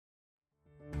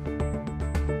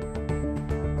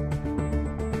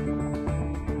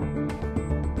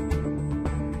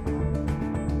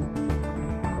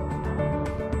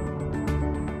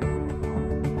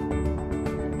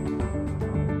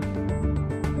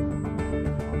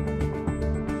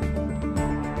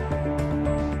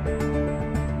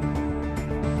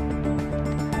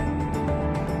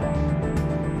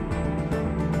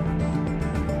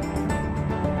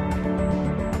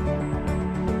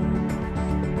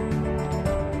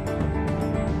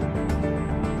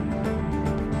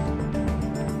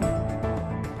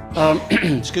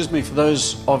Excuse me, for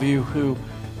those of you who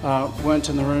weren't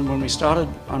in the room when we started,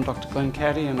 I'm Dr. Glenn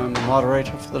Caddy and I'm the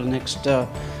moderator for the next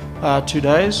 2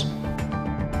 days.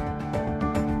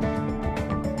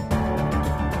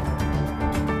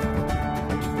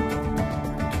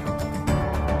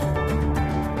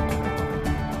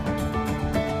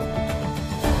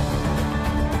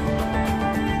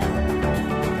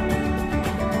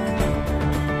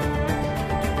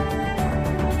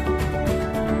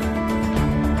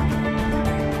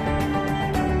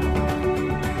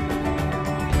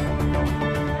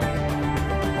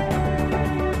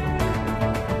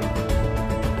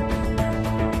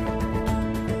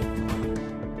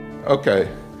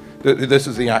 Okay, this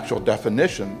is the actual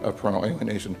definition of parental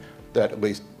alienation that at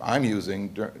least I'm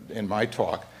using in my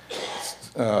talk.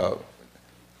 The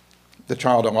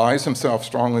child allies himself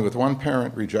strongly with one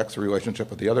parent, rejects the relationship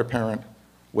with the other parent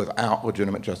without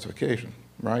legitimate justification,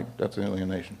 right? That's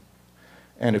alienation.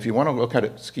 And if you want to look at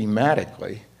it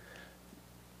schematically,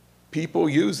 people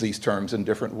use these terms in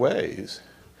different ways.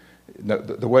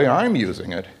 The way I'm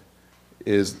using it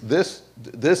is this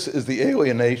is the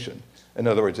alienation. In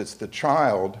other words, it's the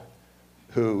child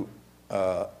who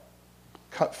has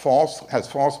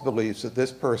false beliefs that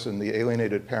this person, the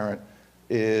alienated parent,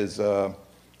 is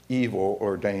evil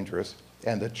or dangerous,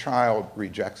 and the child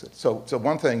rejects it. So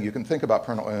one thing you can think about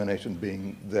parental alienation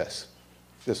being this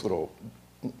little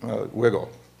wiggle.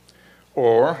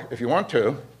 Or, if you want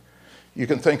to, you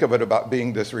can think of it about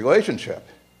being this relationship.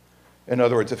 In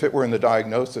other words, if it were in the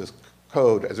diagnosis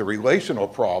code as a relational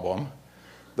problem,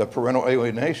 the parental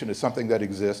alienation is something that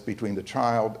exists between the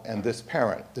child and this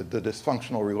parent, the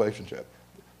dysfunctional relationship.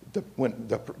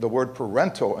 The word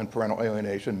parental and parental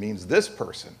alienation means this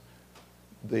person,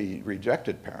 the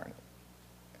rejected parent.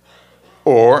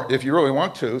 Or, if you really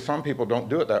want to, some people don't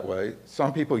do it that way.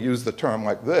 Some people use the term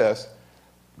like this,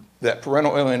 that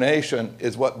parental alienation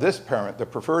is what this parent, the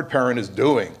preferred parent, is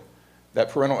doing. That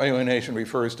parental alienation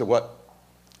refers to what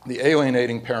the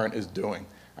alienating parent is doing.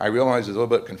 I realize it's a little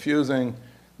bit confusing.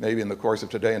 Maybe in the course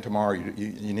of today and tomorrow,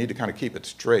 you need to kind of keep it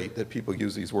straight that people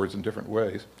use these words in different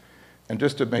ways. And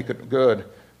just to make it good,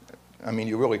 I mean,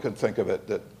 you really could think of it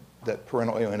that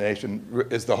parental alienation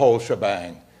is the whole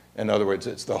shebang. In other words,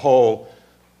 it's the whole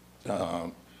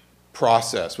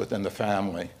process within the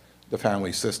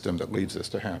family system that leads this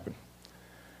to happen.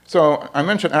 So I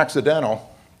mentioned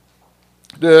accidental.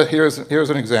 Here's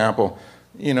an example.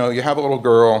 You know, you have a little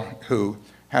girl who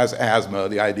has asthma.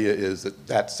 The idea is that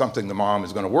that's something the mom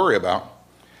is going to worry about.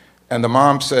 And the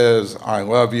mom says, I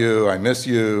love you, I miss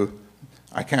you,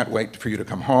 I can't wait for you to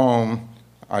come home,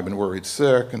 I've been worried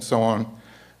sick, and so on.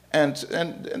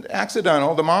 And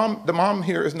accidental, the mom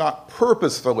here is not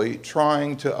purposefully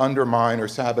trying to undermine or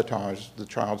sabotage the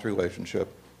child's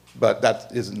relationship, but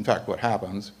that is in fact what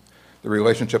happens. The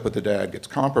relationship with the dad gets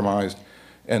compromised,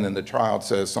 and then the child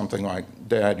says something like,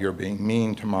 Dad, you're being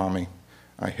mean to Mommy,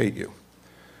 I hate you.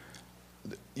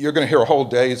 You're going to hear a whole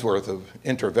day's worth of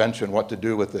intervention, what to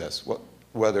do with this,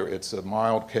 whether it's a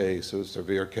mild case or a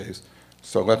severe case.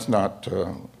 So I'm not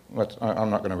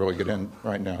going to really get in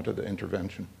right now to the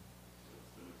intervention.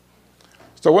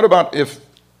 So what about if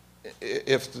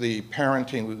the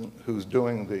parenting who's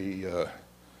doing the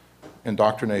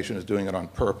indoctrination is doing it on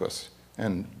purpose?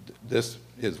 And this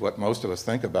is what most of us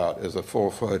think about as a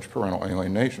full-fledged parental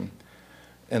alienation,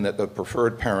 and that the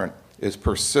preferred parent is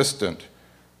persistent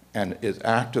and is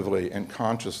actively and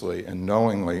consciously and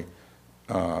knowingly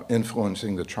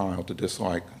influencing the child to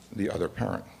dislike the other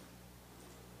parent,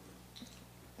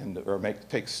 or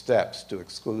take steps to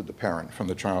exclude the parent from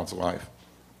the child's life.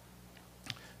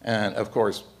 And of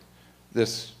course,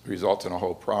 this results in a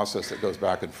whole process that goes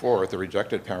back and forth. The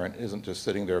rejected parent isn't just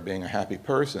sitting there being a happy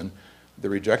person. The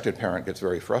rejected parent gets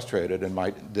very frustrated and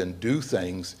might then do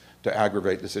things to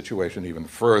aggravate the situation even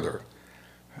further.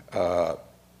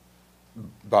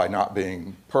 By not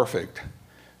being perfect,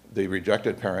 the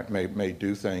rejected parent may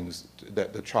do things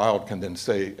that the child can then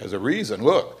say as a reason,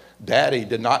 look, Daddy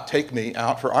did not take me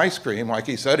out for ice cream like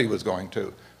he said he was going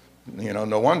to. You know,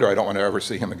 no wonder I don't want to ever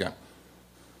see him again.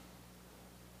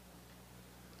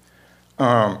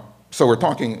 So we're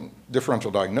talking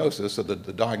differential diagnosis, so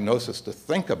the diagnosis to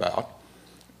think about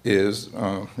is,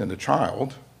 in the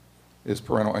child, is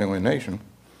parental alienation.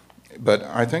 But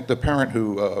I think the parent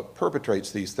who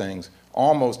perpetrates these things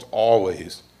almost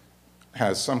always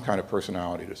has some kind of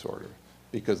personality disorder,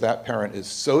 because that parent is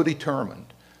so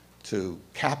determined to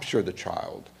capture the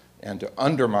child and to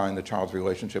undermine the child's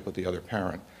relationship with the other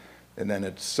parent. And then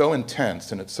it's so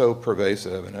intense and it's so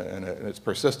pervasive and it's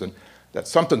persistent that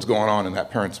something's going on in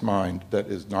that parent's mind that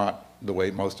is not the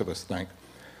way most of us think.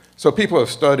 So people have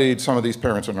studied, some of these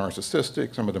parents are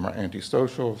narcissistic, some of them are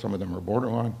antisocial, some of them are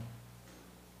borderline.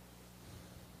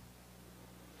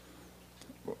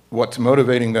 What's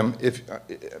motivating them?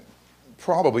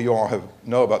 Probably you all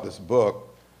know about this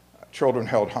book, Children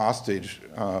Held Hostage,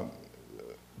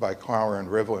 by Clower and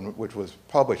Rivlin, which was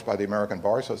published by the American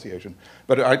Bar Association.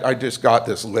 But I just got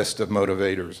this list of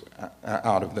motivators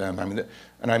out of them. I mean,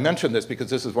 and I mention this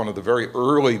because this is one of the very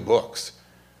early books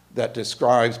that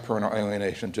describes parental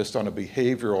alienation just on a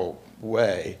behavioral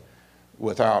way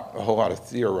without a whole lot of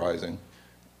theorizing.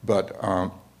 But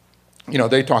you know,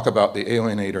 they talk about the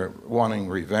alienator wanting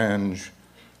revenge,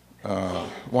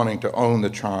 wanting to own the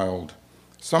child,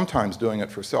 sometimes doing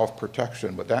it for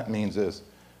self-protection. What that means is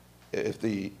if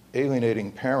the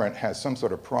alienating parent has some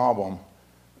sort of problem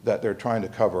that they're trying to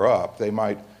cover up, they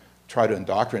might try to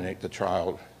indoctrinate the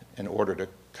child in order to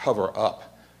cover up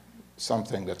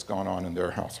something that's gone on in their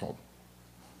household.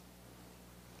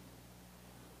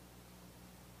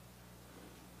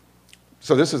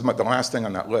 So this is the last thing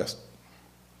on that list.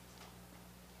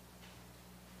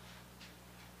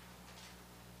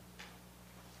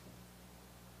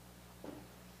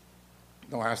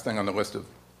 The last thing on the list of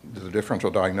the differential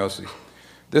diagnosis.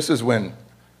 This is when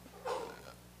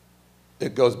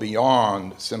it goes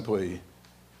beyond simply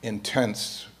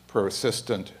intense,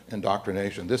 persistent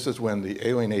indoctrination. This is when the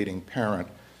alienating parent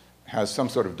has some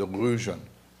sort of delusion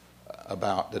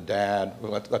about the dad.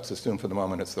 Well, let's assume for the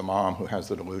moment it's the mom who has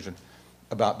the delusion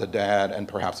about the dad and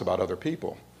perhaps about other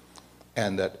people.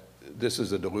 And that this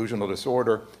is a delusional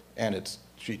disorder, and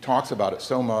she talks about it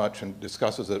so much and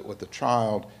discusses it with the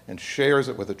child and shares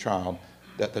it with the child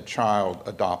that the child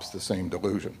adopts the same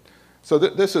delusion. So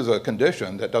this is a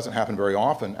condition that doesn't happen very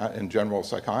often in general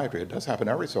psychiatry. It does happen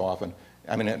every so often.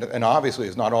 I mean, and obviously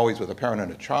it's not always with a parent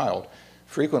and a child.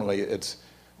 Frequently it's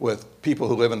with people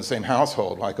who live in the same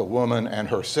household, like a woman and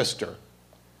her sister.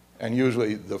 And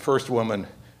usually the first woman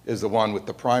is the one with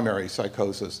the primary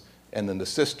psychosis, and then the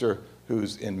sister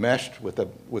who's enmeshed with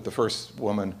the first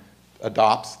woman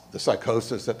adopts the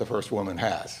psychosis that the first woman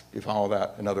has. You follow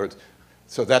that? In other words,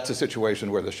 so that's a situation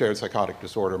where the shared psychotic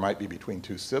disorder might be between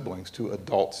two siblings, two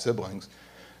adult siblings.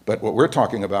 But what we're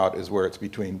talking about is where it's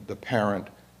between the parent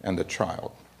and the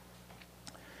child.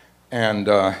 And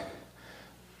of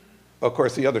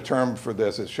course, the other term for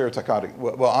this is shared psychotic.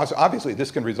 Well, obviously,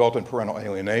 this can result in parental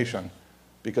alienation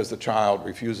because the child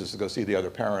refuses to go see the other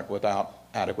parent without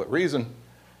adequate reason.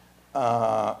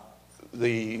 The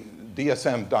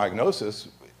DSM diagnosis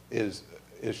is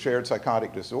shared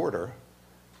psychotic disorder,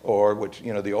 or which,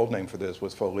 you know, the old name for this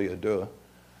was folie à deux.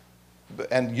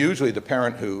 And usually the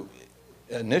parent who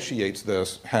initiates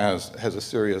this has a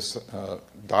serious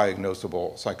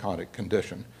diagnosable psychotic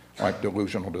condition, like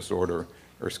delusional disorder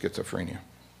or schizophrenia.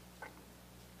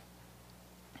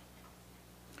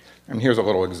 And here's a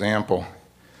little example.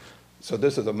 So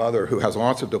this is a mother who has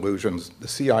lots of delusions. The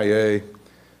CIA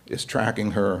is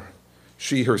tracking her.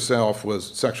 She herself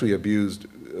was sexually abused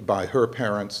by her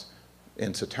parents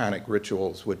in satanic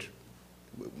rituals, which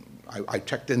I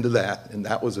checked into that, and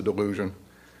that was a delusion.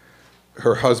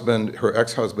 Her husband, her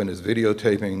ex-husband, is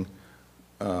videotaping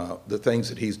the things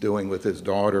that he's doing with his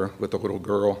daughter, with the little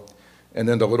girl. And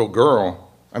then the little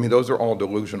girl, I mean, those are all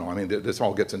delusional. I mean, this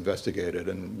all gets investigated,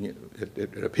 and you know,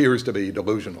 it appears to be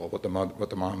delusional what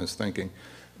the mom is thinking.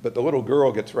 But the little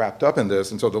girl gets wrapped up in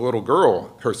this, and so the little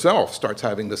girl herself starts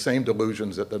having the same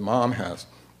delusions that the mom has,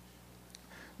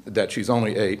 that she's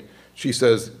only 8. She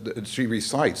says, she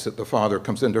recites that the father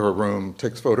comes into her room,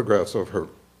 takes photographs of her,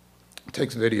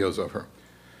 takes videos of her.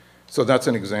 So that's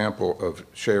an example of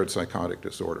shared psychotic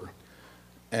disorder.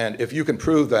 And if you can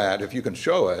prove that, if you can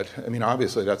show it, I mean,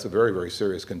 obviously that's a very, very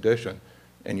serious condition,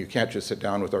 and you can't just sit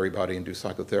down with everybody and do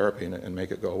psychotherapy and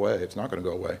make it go away. It's not going to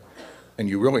go away. And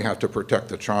you really have to protect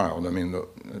the child. I mean,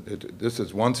 this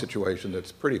is one situation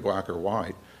that's pretty black or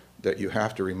white, that you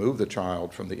have to remove the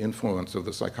child from the influence of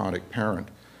the psychotic parent,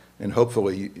 and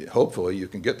hopefully you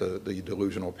can get the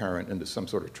delusional parent into some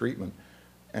sort of treatment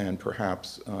and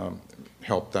perhaps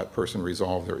help that person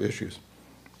resolve their issues.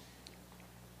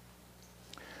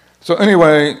 So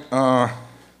anyway, I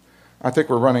think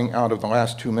we're running out of the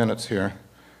last 2 minutes here.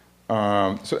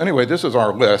 So anyway, this is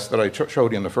our list that I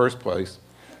showed you in the first place.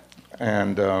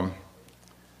 And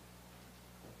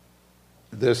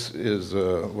this is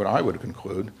what I would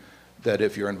conclude, that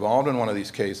if you're involved in one of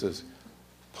these cases,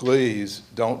 please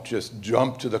don't just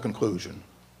jump to the conclusion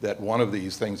that one of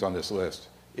these things on this list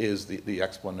is the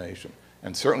explanation.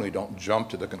 And certainly don't jump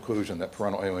to the conclusion that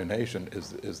parental alienation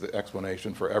is the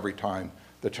explanation for every time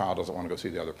the child doesn't want to go see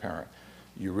the other parent.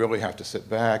 You really have to sit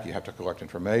back, you have to collect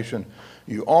information.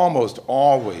 You almost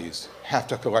always have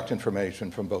to collect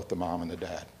information from both the mom and the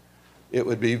dad. It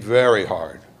would be very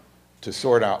hard to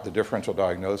sort out the differential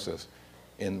diagnosis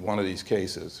in one of these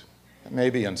cases.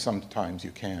 Maybe, and sometimes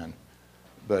you can,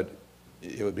 but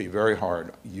it would be very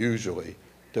hard, usually,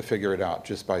 to figure it out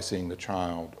just by seeing the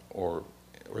child or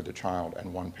the child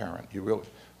and one parent. You really,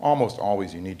 almost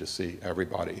always you need to see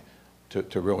everybody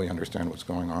to really understand what's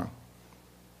going on.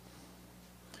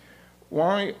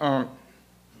 Why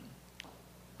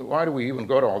do we even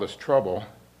go to all this trouble?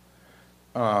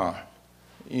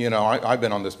 You know, I've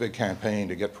been on this big campaign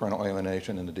to get parental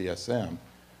alienation in the DSM,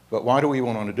 but why do we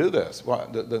even want to do this? Well,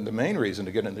 the main reason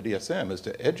to get in the DSM is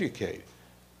to educate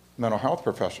mental health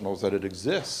professionals that it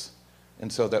exists,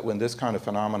 and so that when this kind of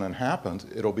phenomenon happens,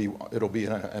 it'll be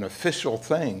an official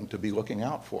thing to be looking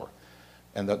out for.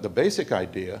 And the basic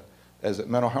idea is that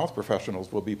mental health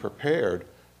professionals will be prepared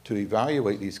to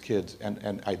evaluate these kids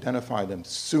and identify them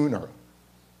sooner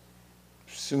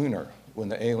when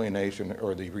the alienation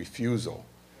or the refusal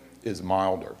is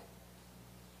milder.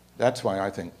 That's why I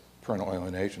think parental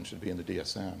alienation should be in the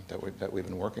DSM that we've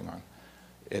been working on.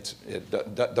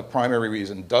 The primary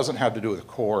reason doesn't have to do with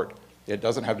court. It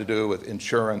doesn't have to do with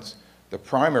insurance. The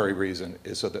primary reason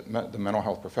is so that the mental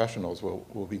health professionals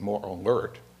will be more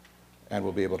alert and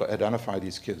will be able to identify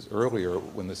these kids earlier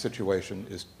when the situation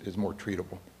is more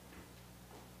treatable.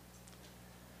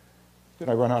 Did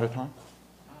I run out of time?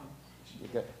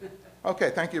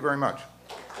 Okay, thank you very much.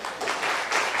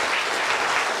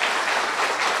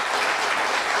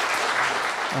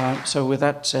 So with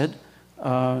that said,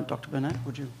 Dr. Bernet,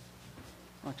 would you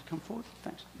like to come forward?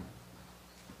 Thanks.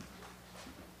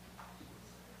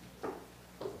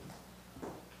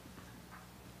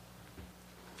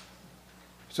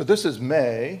 So this is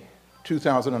May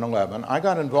 2011. I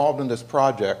got involved in this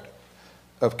project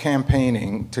of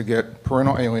campaigning to get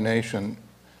parental alienation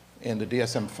in the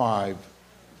DSM-5.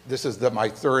 This is my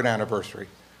third anniversary.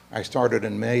 I started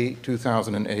in May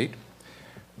 2008,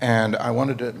 and I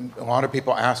wanted to, a lot of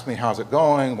people asked me, how's it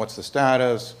going, what's the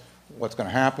status, what's going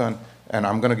to happen, and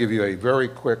I'm going to give you a very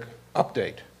quick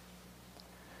update.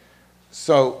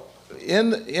 So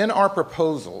in our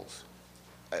proposals,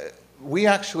 we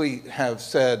actually have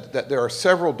said that there are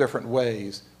several different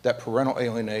ways that parental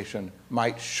alienation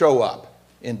might show up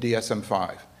in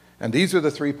DSM-5. And these are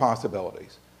the three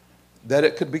possibilities. That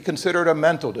it could be considered a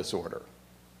mental disorder.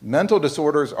 Mental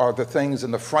disorders are the things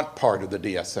in the front part of the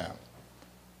DSM.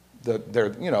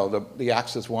 The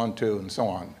axis 1, 2, and so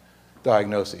on,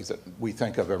 diagnoses that we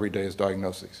think of every day as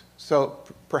diagnoses. So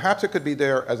perhaps it could be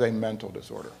there as a mental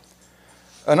disorder.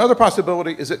 Another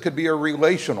possibility is it could be a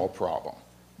relational problem.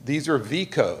 These are V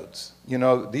codes. You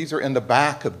know, these are in the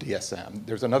back of DSM.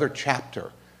 There's another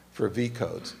chapter for V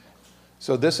codes.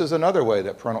 So this is another way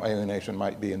that parental alienation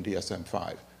might be in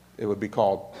DSM-5. It would be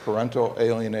called parental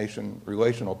alienation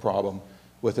relational problem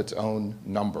with its own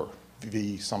number,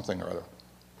 V something or other.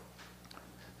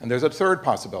 And there's a third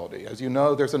possibility. As you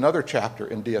know, there's another chapter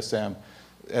in DSM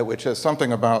which has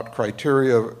something about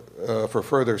criteria for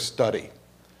further study.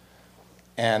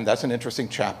 And that's an interesting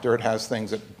chapter. It has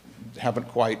things that haven't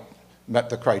quite met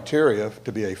the criteria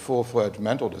to be a full-fledged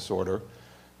mental disorder,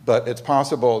 but it's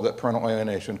possible that parental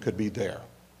alienation could be there.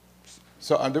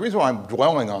 So the reason why I'm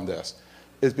dwelling on this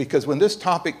is because when this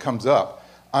topic comes up,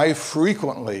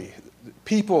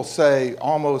 people say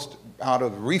almost out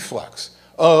of reflex,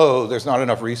 oh, there's not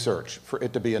enough research for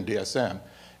it to be in DSM.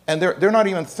 And they're not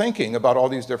even thinking about all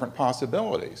these different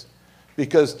possibilities.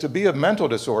 Because to be a mental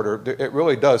disorder, it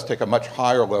really does take a much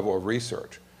higher level of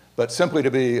research. But simply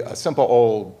to be a simple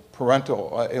old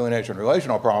parental alienation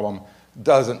relational problem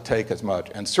doesn't take as much.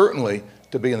 And certainly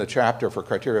to be in the chapter for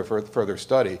criteria for further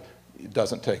study, it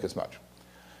doesn't take as much.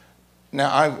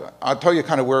 Now, I'll tell you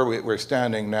kind of where we're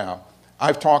standing now.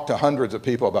 I've talked to hundreds of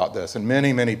people about this, and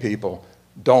many, many people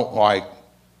don't like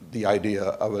the idea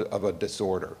of a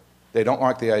disorder. They don't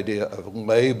like the idea of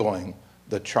labeling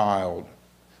the child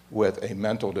with a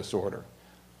mental disorder.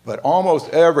 But almost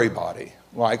everybody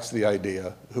likes the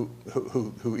idea,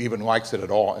 who even likes it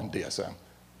at all in DSM,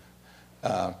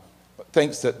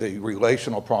 thinks that the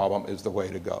relational problem is the way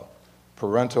to go.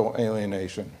 Parental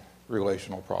alienation,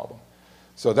 relational problem.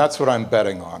 So that's what I'm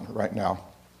betting on right now.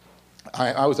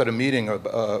 I was at a meeting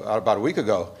about a week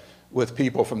ago with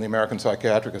people from the American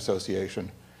Psychiatric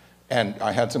Association, and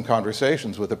I had some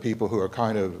conversations with the people who are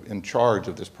kind of in charge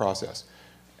of this process.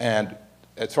 And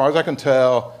as far as I can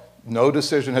tell, no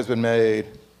decision has been made.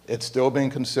 It's still being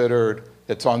considered.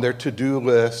 It's on their to-do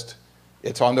list.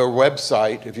 It's on their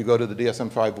website. If you go to the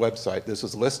DSM-5 website, this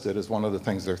is listed as one of the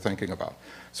things they're thinking about.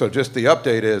 So just the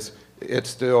update is, it's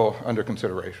still under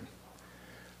consideration.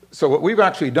 So what we've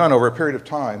actually done over a period of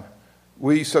time,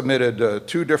 we submitted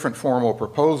 2 different formal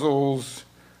proposals.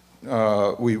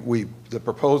 The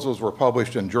proposals were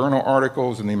published in journal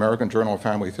articles in the American Journal of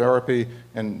Family Therapy,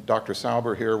 and Dr.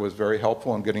 Sauber here was very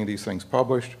helpful in getting these things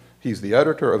published. He's the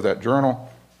editor of that journal.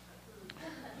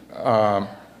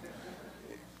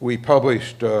 We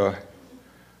published a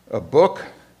book,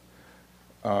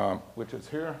 which is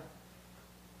here.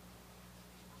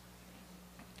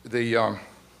 The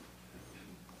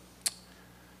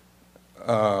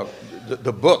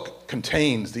book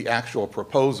contains the actual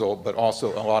proposal, but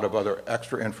also a lot of other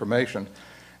extra information.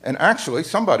 And actually,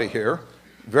 somebody here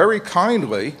very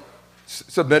kindly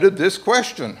submitted this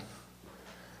question.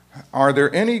 Are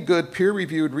there any good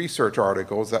peer-reviewed research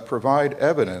articles that provide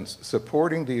evidence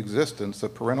supporting the existence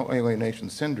of parental alienation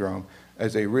syndrome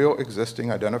as a real existing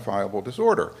identifiable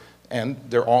disorder? And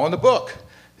they're all in the book.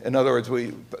 In other words,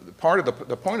 part of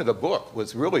the point of the book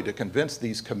was really to convince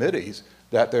these committees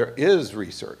that there is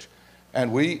research.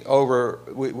 And we had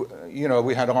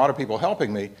a lot of people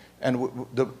helping me, and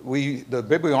the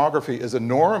bibliography is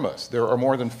enormous. There are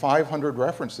more than 500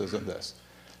 references in this.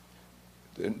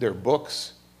 There are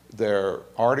books, there are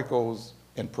articles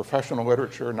in professional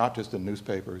literature, not just in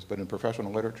newspapers, but in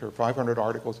professional literature, 500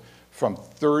 articles from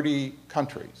 30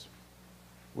 countries.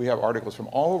 We have articles from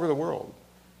all over the world.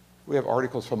 We have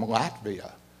articles from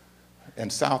Latvia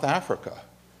and South Africa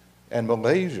and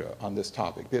Malaysia on this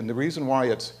topic. And the reason why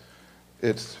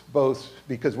it's both,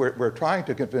 because we're trying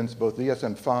to convince both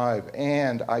DSM-5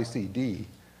 and ICD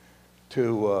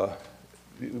to,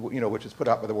 which is put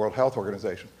out by the World Health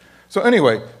Organization. So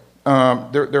anyway,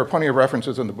 there are plenty of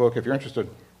references in the book if you're interested.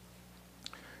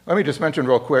 Let me just mention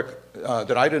real quick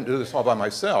that I didn't do this all by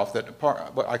myself, that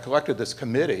I collected this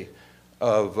committee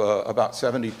of about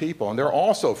 70 people, and they're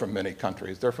also from many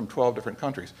countries. They're from 12 different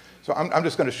countries. So I'm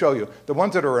just going to show you. The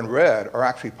ones that are in red are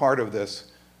actually part of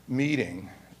this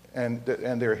meeting, and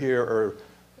they're here,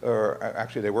 or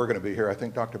actually they were going to be here. I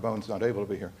think Dr. Bone's not able to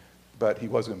be here, but he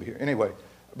was going to be here. Anyway,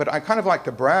 but I kind of like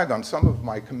to brag on some of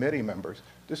my committee members.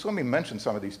 Just let me mention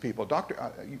some of these people.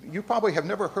 You probably have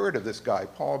never heard of this guy,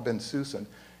 Paul Bensusan.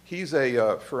 He's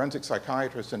a forensic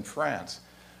psychiatrist in France.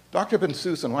 Dr.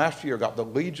 Bensusan last year got the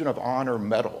Legion of Honor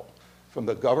Medal from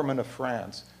the government of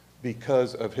France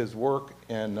because of his work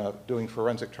in doing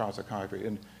forensic child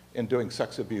psychiatry, in doing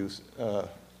sex abuse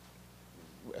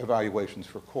evaluations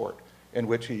for court, in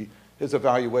which his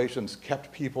evaluations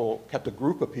kept a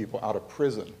group of people out of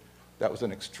prison. That was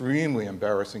an extremely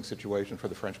embarrassing situation for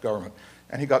the French government.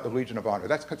 And he got the Legion of Honor.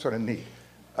 That's sort of neat.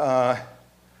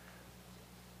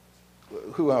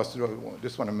 Who else do I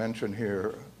just want to mention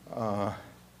here?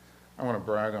 I want to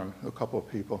brag on a couple of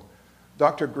people.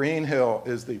 Dr. Greenhill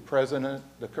is the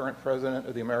current president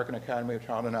of the American Academy of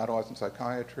Child and Adolescent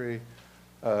Psychiatry.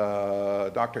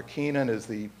 Dr. Keenan is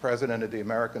the president of the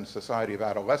American Society of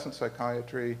Adolescent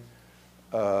Psychiatry.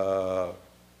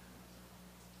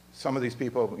 Some of these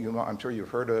people, I'm sure you've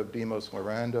heard of, Demos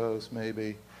Lorandos,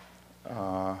 maybe.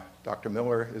 Dr.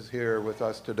 Miller is here with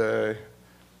us today.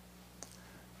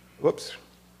 Whoops.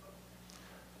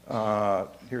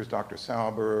 Here's Dr.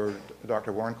 Sauber.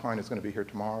 Dr. Warrenklein is going to be here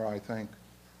tomorrow, I think.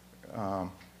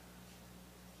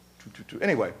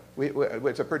 Anyway,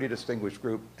 it's a pretty distinguished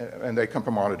group, and they come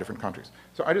from a lot of different countries.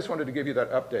 So I just wanted to give you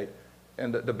that update.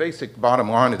 And the basic bottom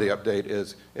line of the update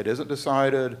is it isn't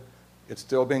decided, it's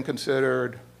still being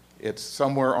considered, it's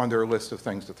somewhere on their list of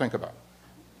things to think about.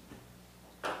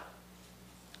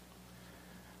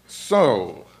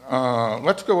 So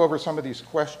let's go over some of these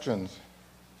questions,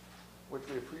 which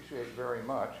we appreciate very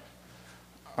much.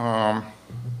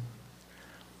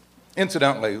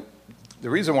 Incidentally, the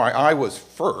reason why I was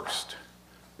first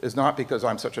is not because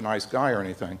I'm such a nice guy or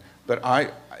anything, but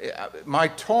my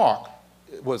talk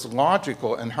was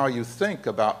logical in how you think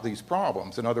about these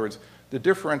problems. In other words, the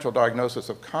differential diagnosis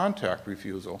of contact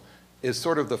refusal is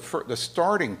sort of the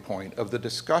starting point of the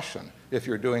discussion if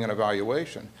you're doing an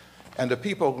evaluation. And the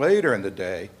people later in the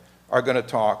day are going to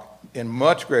talk in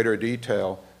much greater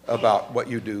detail about what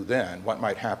you do then, what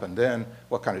might happen then,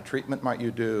 what kind of treatment might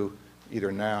you do,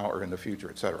 either now or in the future,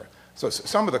 et cetera. So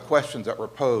some of the questions that were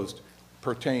posed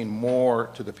pertain more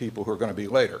to the people who are going to be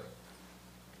later.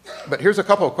 But here's a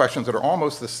couple of questions that are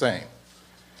almost the same.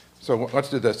 So let's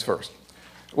do this first.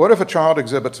 What if a child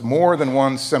exhibits more than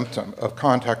one symptom of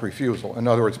contact refusal? In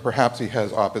other words, perhaps he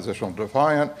has oppositional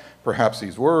defiant, perhaps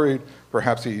he's worried,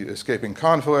 perhaps he's escaping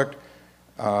conflict,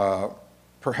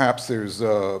 perhaps there's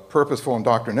purposeful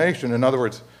indoctrination. In other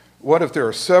words, what if there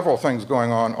are several things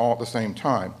going on all at the same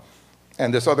time?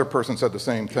 And this other person said the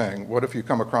same thing. What if you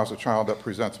come across a child that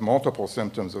presents multiple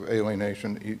symptoms of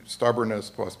alienation, stubbornness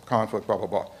plus conflict, blah, blah,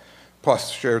 blah, plus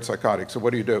shared psychotic? So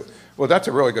what do you do? Well, that's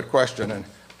a really good question. And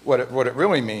what it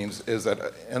really means is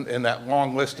that in that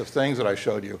long list of things that I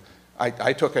showed you,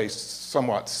 I took a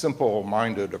somewhat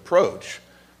simple-minded approach,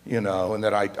 you know, and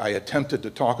that I attempted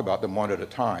to talk about them one at a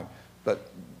time.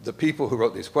 But the people who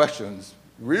wrote these questions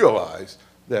realized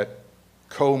that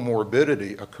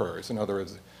comorbidity occurs. In other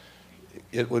words,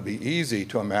 it would be easy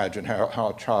to imagine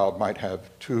how a child might have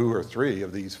 2 or 3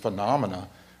 of these phenomena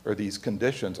or these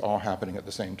conditions all happening at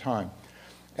the same time.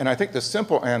 And I think the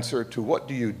simple answer to what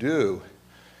do you do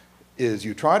is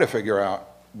you try to figure out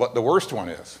what the worst one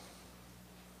is.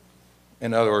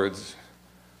 In other words,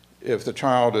 if the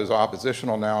child is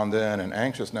oppositional now and then and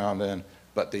anxious now and then,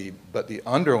 but the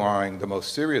underlying, the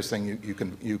most serious thing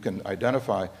you can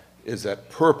identify is that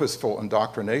purposeful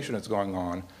indoctrination is going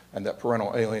on and that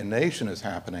parental alienation is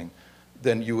happening,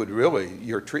 then you would really,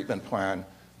 your treatment plan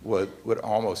would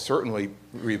almost certainly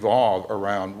revolve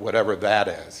around whatever that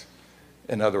is.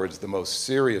 In other words, the most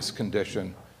serious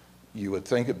condition, you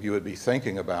would be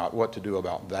thinking about what to do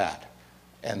about that.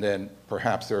 And then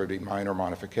perhaps there would be minor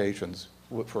modifications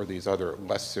for these other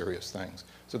less serious things.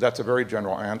 So that's a very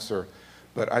general answer,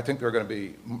 but I think there's going to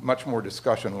be much more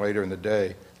discussion later in the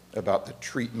day about the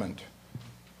treatment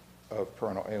of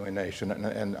parental alienation,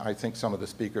 and I think some of the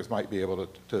speakers might be able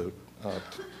to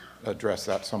address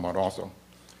that somewhat also.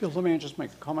 Bill, let me just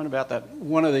make a comment about that.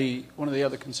 One of the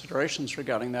other considerations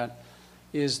regarding that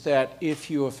is that if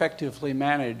you effectively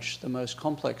manage the most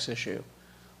complex issue,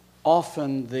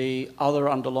 often the other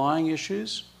underlying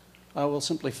issues will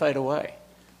simply fade away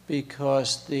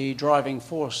because the driving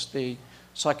force, the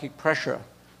psychic pressure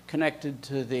connected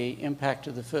to the impact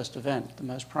of the first event, the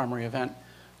most primary event,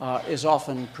 is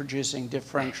often producing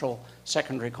differential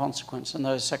secondary consequence, and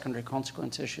those secondary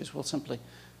consequence issues will simply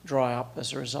dry up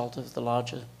as a result of the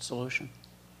larger solution.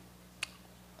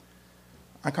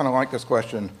 I kind of like this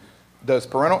question. Does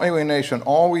parental alienation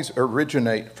always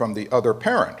originate from the other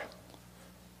parent,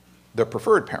 the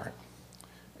preferred parent?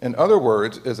 In other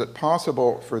words, is it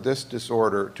possible for this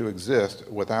disorder to exist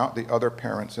without the other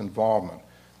parent's involvement?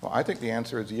 Well, I think the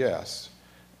answer is yes.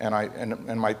 And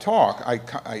in my talk,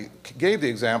 I gave the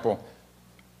example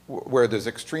where there's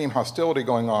extreme hostility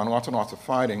going on, lots and lots of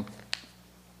fighting.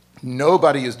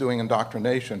 Nobody is doing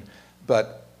indoctrination,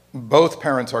 but both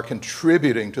parents are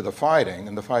contributing to the fighting,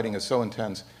 and the fighting is so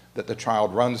intense that the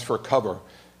child runs for cover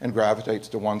and gravitates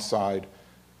to one side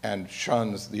and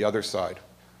shuns the other side.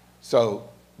 So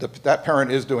that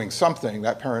parent is doing something,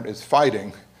 that parent is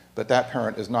fighting, but that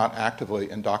parent is not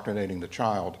actively indoctrinating the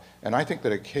child. And I think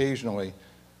that occasionally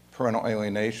parental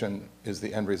alienation is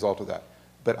the end result of that.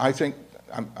 But I think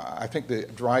the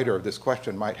writer of this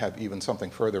question might have even something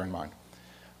further in mind.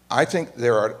 I think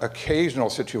there are occasional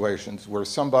situations where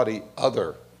somebody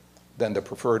other than the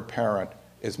preferred parent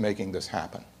is making this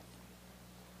happen.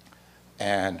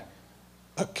 And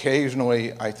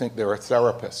occasionally, I think there are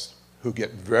therapists who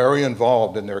get very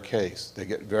involved in their case. They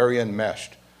get very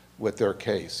enmeshed with their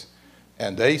case.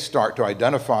 And they start to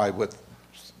identify with,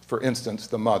 for instance,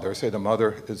 the mother. Say the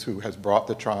mother is who has brought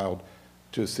the child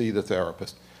to see the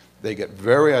therapist. They get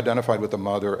very identified with the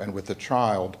mother and with the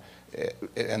child,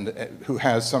 and who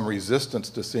has some resistance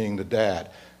to seeing the dad.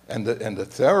 And the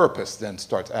therapist then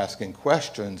starts asking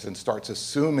questions and starts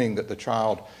assuming that the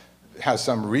child has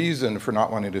some reason for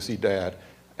not wanting to see dad,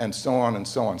 and so on and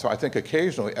so on. So I think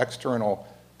occasionally external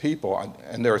people,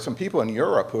 and there are some people in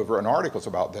Europe who have written articles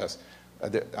about this.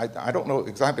 I don't know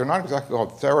exactly, they're not exactly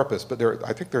called therapists, but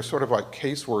I think they're sort of like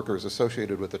caseworkers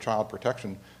associated with the child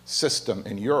protection system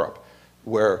in Europe,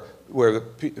 where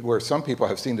some people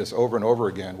have seen this over and over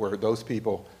again, where those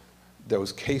people,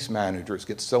 those case managers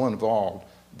get so involved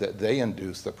that they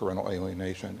induce the parental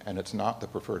alienation, and it's not the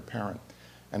preferred parent.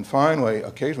 And finally,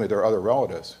 occasionally there are other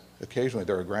relatives. Occasionally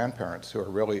there are grandparents who are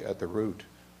really at the root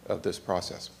of this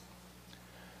process.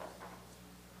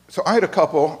 So I had a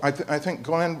couple. I think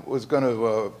Glenn was going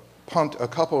to punt a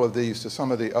couple of these to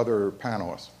some of the other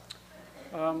panelists.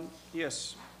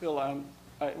 Yes, Bill,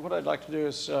 what I'd like to do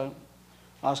is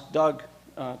ask Doug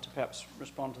to perhaps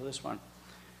respond to this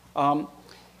one.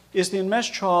 Is the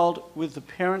enmeshed child with the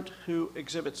parent who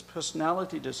exhibits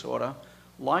personality disorder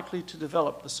likely to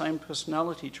develop the same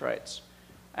personality traits,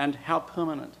 and how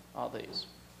permanent are these,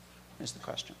 is the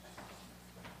question.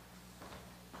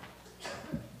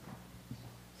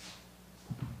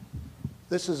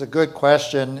 This is a good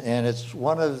question, and it's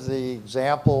one of the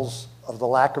examples of the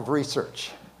lack of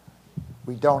research.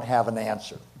 We don't have an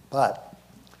answer, but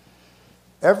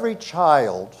every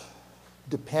child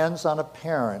depends on a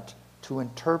parent to to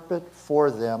interpret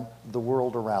for them the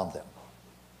world around them.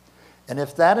 And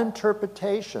if that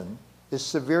interpretation is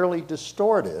severely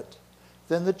distorted,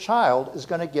 then the child is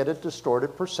going to get a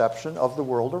distorted perception of the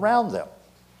world around them.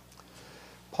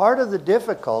 Part of the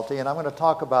difficulty, and I'm going to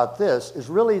talk about this, is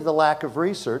really the lack of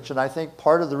research, and I think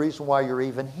part of the reason why you're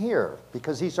even here,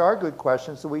 because these are good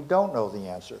questions that we don't know the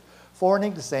answer. For an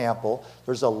example,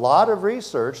 there's a lot of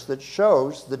research that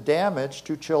shows the damage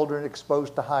to children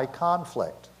exposed to high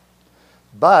conflict.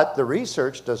 But the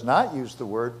research does not use the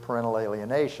word parental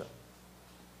alienation.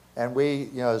 And we,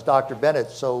 as Dr.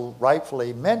 Bernet so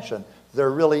rightfully mentioned, there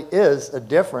really is a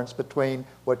difference between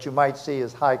what you might see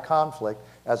as high conflict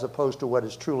as opposed to what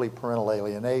is truly parental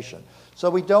alienation. So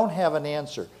we don't have an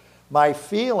answer. My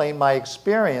feeling, my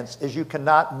experience, is you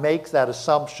cannot make that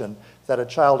assumption that a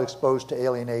child exposed to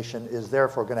alienation is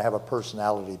therefore going to have a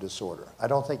personality disorder. I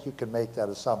don't think you can make that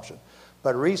assumption.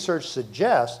 But research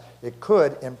suggests it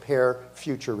could impair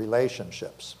future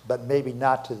relationships, but maybe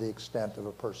not to the extent of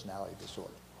a personality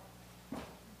disorder.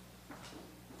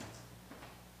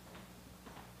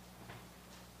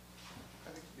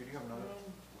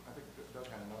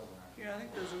 Yeah, I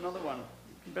think there's another one.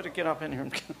 You better get up in here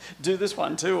and do this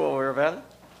one too while we're about it.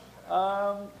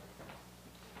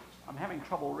 I'm having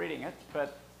trouble reading it,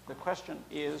 but the question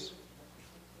is,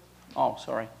 oh,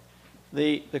 sorry.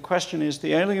 The question is,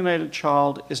 the alienated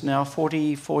child is now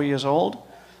 44 years old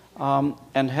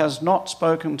and has not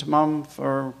spoken to mum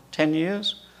for 10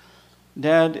 years.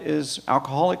 Dad is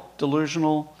alcoholic,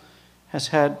 delusional, has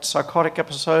had psychotic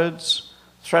episodes,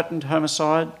 threatened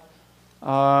homicide,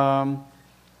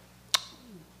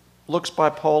 looks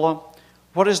bipolar.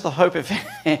 What is the hope, if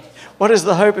any? What is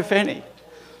the hope, if any,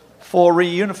 for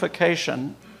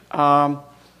reunification?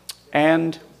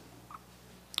 And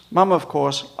mum, of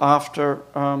course, after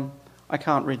I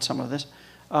can't read some of this.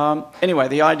 Anyway,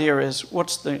 the idea is,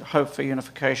 what's the hope for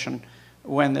unification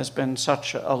when there's been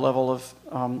such a level of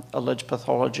alleged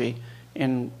pathology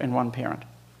in one parent?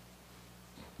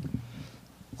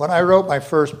 When I wrote my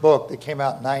first book that came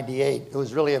out in '98, it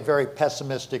was really a very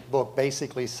pessimistic book,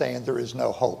 basically saying there is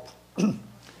no hope.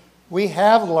 We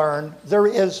have learned there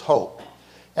is hope.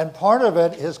 And part of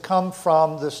it has come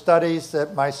from the studies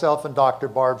that myself and Dr.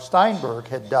 Barb Steinberg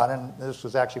had done, and this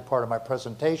was actually part of my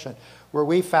presentation, where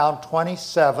we found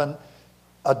 27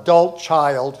 adult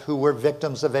child who were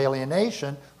victims of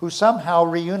alienation who somehow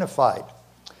reunified.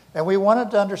 And we wanted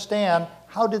to understand,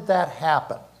 how did that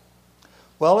happen?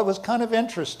 Well, it was kind of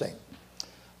interesting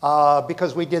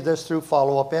because we did this through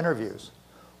follow-up interviews.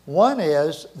 One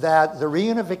is that the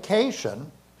reunification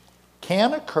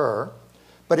can occur,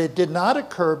 but it did not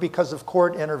occur because of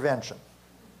court intervention.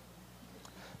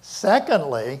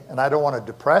 Secondly, and I don't want to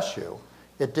depress you,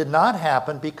 it did not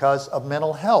happen because of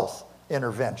mental health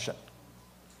intervention.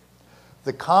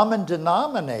 The common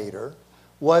denominator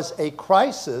was a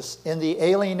crisis in the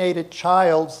alienated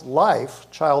child's life,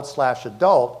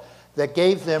 child/adult, that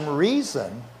gave them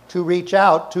reason to reach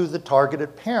out to the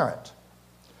targeted parent.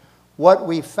 What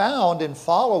we found in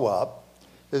follow-up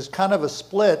is kind of a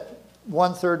split,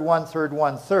 1/3, 1/3,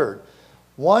 1/3.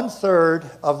 1/3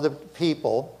 of the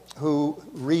people who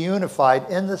reunified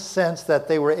in the sense that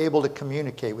they were able to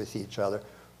communicate with each other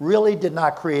really did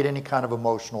not create any kind of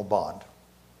emotional bond.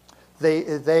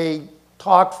 They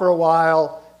talked for a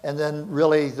while and then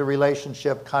really the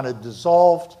relationship kind of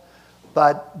dissolved,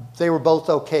 but they were both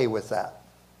okay with that.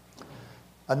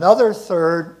 Another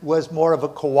third was more of a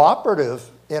cooperative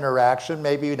interaction.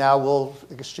 Maybe now we'll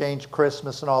exchange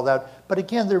Christmas and all that. But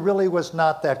again, there really was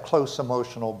not that close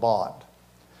emotional bond.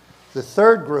 The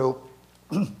third group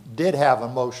did have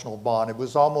emotional bond. It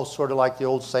was almost sort of like the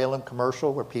old Salem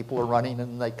commercial where people are running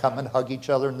and they come and hug each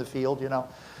other in the field, you know.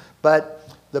 But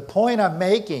the point I'm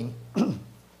making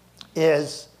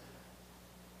is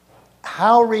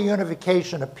how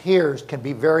reunification appears can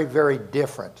be very, very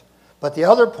different. But the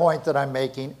other point that I'm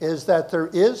making is that there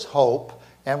is hope,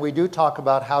 and we do talk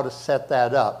about how to set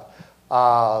that up.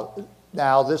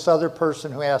 Now, this other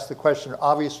person who asked the question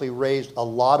obviously raised a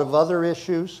lot of other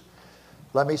issues.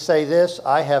 Let me say this,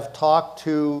 I have talked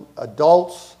to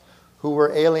adults who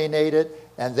were alienated,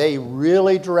 and they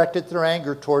really directed their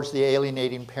anger towards the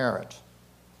alienating parent.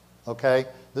 Okay?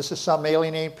 This is something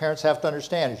alienating parents have to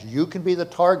understand, is you can be the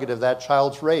target of that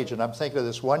child's rage. And I'm thinking of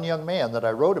this one young man that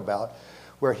I wrote about,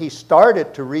 where he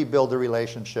started to rebuild the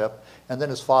relationship, and then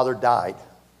his father died.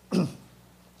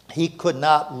 He could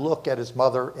not look at his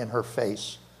mother in her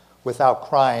face without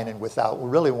crying and without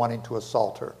really wanting to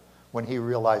assault her when he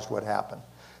realized what happened.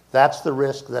 That's the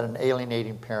risk that an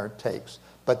alienating parent takes,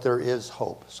 but there is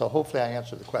hope. So hopefully I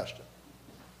answered the question.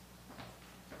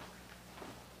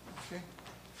 Okay.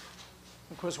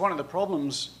 Of course, one of the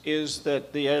problems is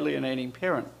that the alienating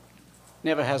parent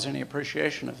never has any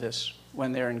appreciation of this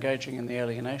when they're engaging in the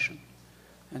alienation.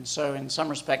 And so in some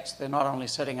respects, they're not only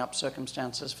setting up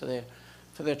circumstances for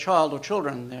their child or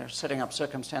children, they're setting up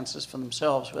circumstances for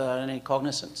themselves without any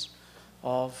cognizance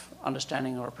of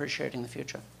understanding or appreciating the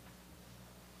future.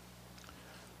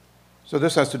 So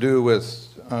this has to do with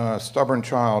a stubborn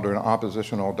child or an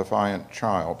oppositional defiant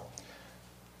child.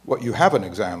 What you haven't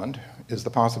examined is the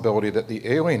possibility that the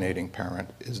alienating parent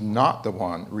is not the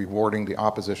one rewarding the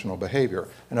oppositional behavior.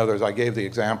 In other words, I gave the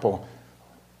example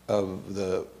of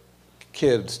the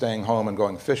kid staying home and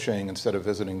going fishing instead of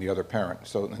visiting the other parent.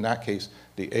 So in that case,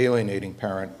 the alienating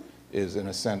parent is in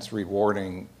a sense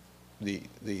rewarding the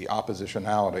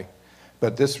oppositionality.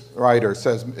 But this writer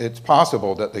says it's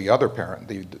possible that the other parent,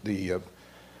 the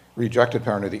rejected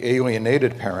parent or the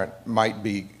alienated parent might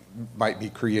be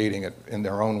creating it in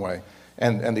their own way.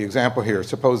 And the example here,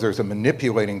 suppose there's a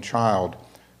manipulating child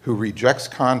who rejects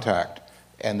contact,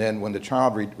 and then when the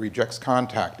child rejects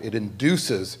contact, it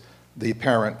induces the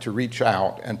parent to reach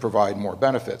out and provide more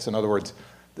benefits. In other words,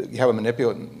 you have a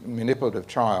manipulative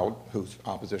child who's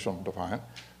oppositional defiant,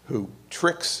 who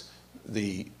tricks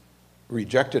the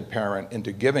rejected parent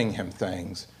into giving him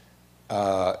things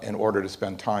in order to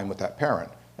spend time with that parent.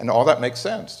 And all that makes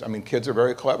sense. I mean, kids are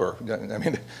very clever. I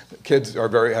mean, kids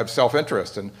have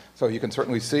self-interest, and so you can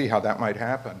certainly see how that might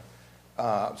happen.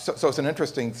 So it's an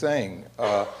interesting thing.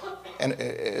 And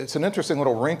it's an interesting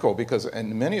little wrinkle because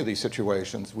in many of these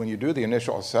situations, when you do the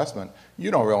initial assessment, you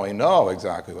don't really know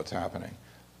exactly what's happening.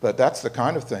 But that's the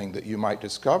kind of thing that you might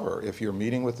discover if you're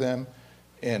meeting with them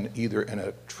either in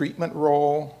a treatment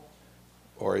role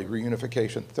or a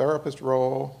reunification therapist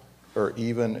role, or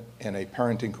even in a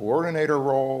parenting coordinator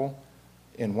role.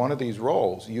 In one of these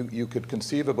roles, you could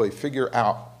conceivably figure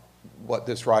out what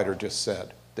this writer just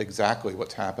said, exactly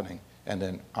what's happening, and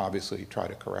then obviously try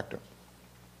to correct it.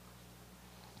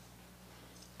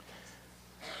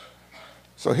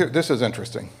 So here, this is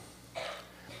interesting.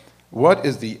 What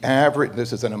is the average,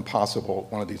 this is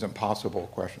one of these impossible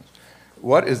questions.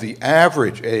 What is the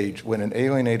average age when an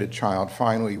alienated child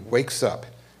finally wakes up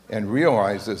and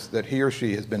realizes that he or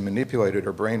she has been manipulated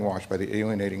or brainwashed by the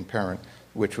alienating parent,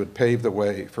 which would pave the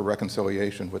way for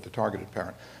reconciliation with the targeted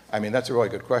parent? I mean, that's a really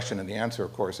good question, and the answer,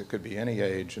 of course, it could be any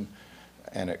age,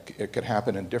 and it could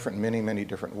happen in many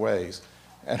different ways.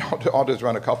 And I'll just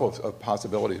run a couple of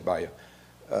possibilities by you.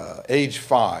 Age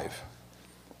 5,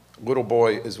 little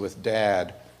boy is with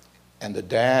dad, and the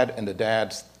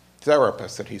dad's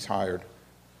therapist that he's hired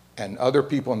and other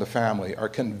people in the family are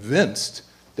convinced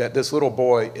that this little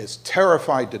boy is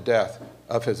terrified to death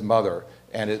of his mother,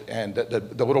 and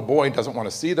the little boy doesn't want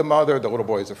to see the mother, the little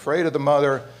boy is afraid of the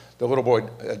mother, the little boy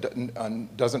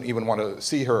doesn't even want to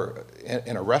see her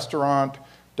in a restaurant,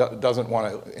 doesn't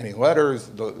want any letters.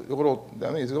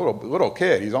 He's a little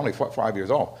kid, he's only 5 years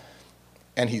old.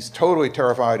 And he's totally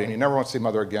terrified, and he never wants to see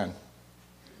mother again.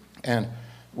 And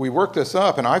we worked this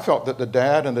up, and I felt that the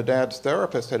dad and the dad's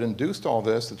therapist had induced all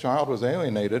this. The child was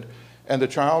alienated, and the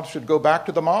child should go back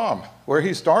to the mom, where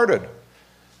he started.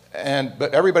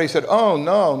 But everybody said, oh,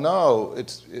 no,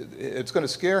 it's going to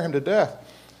scare him to death.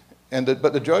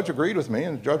 But the judge agreed with me,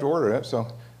 and the judge ordered it. So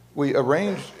we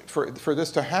arranged for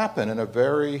this to happen in a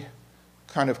very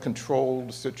kind of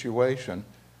controlled situation.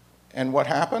 And what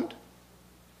happened?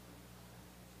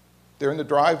 They're in the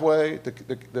driveway,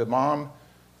 the mom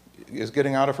is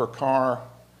getting out of her car,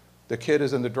 the kid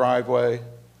is in the driveway,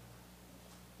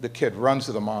 the kid runs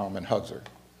to the mom and hugs her.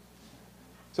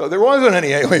 So there wasn't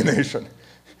any alienation.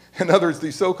 In other words,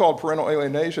 the so-called parental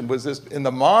alienation was this in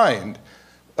the mind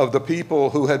of the people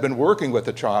who had been working with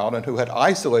the child and who had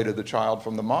isolated the child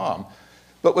from the mom.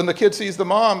 But when the kid sees the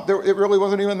mom, it really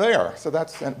wasn't even there. So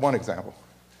that's one example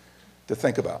to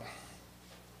think about.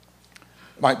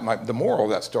 The moral of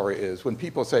that story is when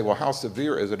people say, well, how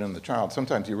severe is it in the child?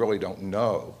 Sometimes you really don't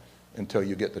know until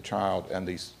you get the child and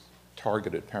the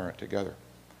targeted parent together.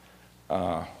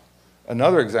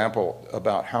 Another example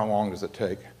about how long does it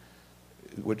take,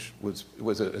 which was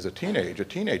as a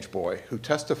teenage boy who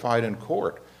testified in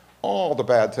court all the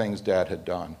bad things dad had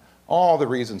done, all the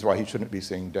reasons why he shouldn't be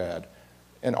seeing dad,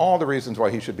 and all the reasons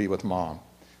why he should be with mom,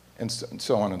 and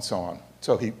so on and so on.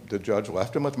 So the judge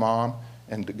left him with mom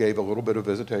and gave a little bit of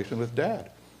visitation with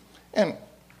dad. And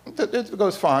it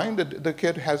goes fine. The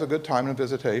kid has a good time in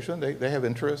visitation. They have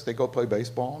interest. They go play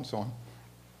baseball and so on.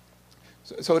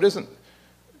 So it isn't,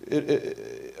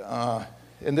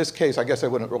 in this case, I guess I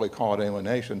wouldn't really call it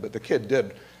alienation, but the kid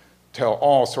did tell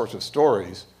all sorts of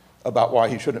stories about why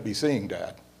he shouldn't be seeing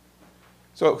dad.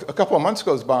 So a couple of months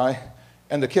goes by,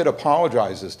 and the kid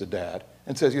apologizes to dad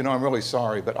and says, you know, I'm really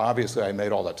sorry, but obviously I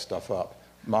made all that stuff up.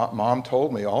 Mom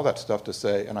told me all that stuff to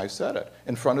say, and I said it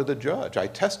in front of the judge. I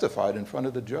testified in front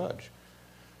of the judge.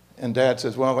 And Dad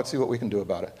says, well, let's see what we can do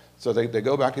about it. So they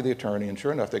go back to the attorney, and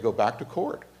sure enough, they go back to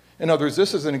court. In other words,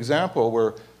 this is an example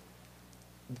where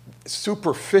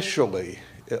superficially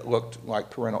it looked like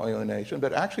parental alienation,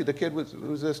 but actually the kid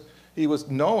he was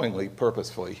knowingly,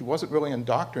 purposefully. He wasn't really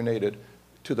indoctrinated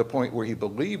to the point where he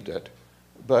believed it,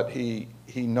 but he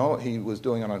was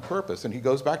doing it on purpose. And he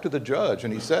goes back to the judge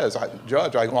and he says,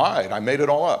 Judge, I lied. I made it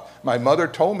all up. My mother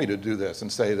told me to do this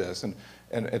and say this, and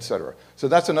et cetera. So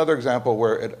that's another example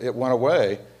where it went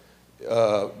away,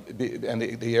 and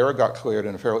the error got cleared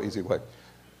in a fairly easy way.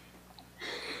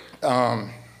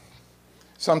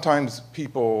 Sometimes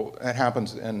it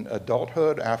happens in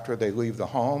adulthood after they leave the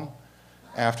home,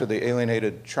 after the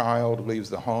alienated child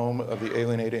leaves the home of the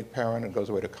alienated parent and goes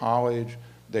away to college,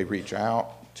 they reach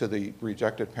out to the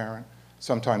rejected parent.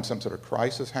 Sometimes some sort of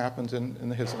crisis happens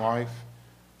in his life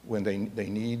when they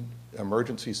need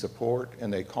emergency support,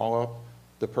 and they call up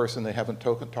the person they haven't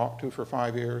talked to for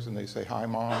 5 years, and they say, hi,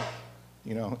 Mom,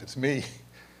 you know, it's me.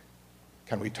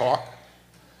 Can we talk?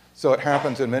 So it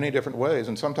happens in many different ways,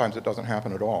 and sometimes it doesn't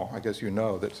happen at all. I guess you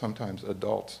know that sometimes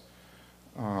adults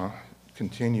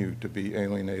continue to be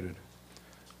alienated.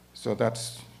 So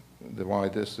that's why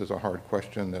this is a hard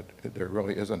question, that there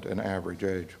really isn't an average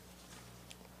age.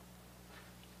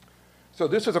 So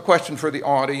this is a question for the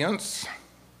audience.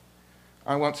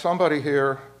 I want somebody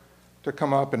here to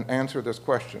come up and answer this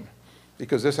question,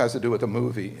 because this has to do with a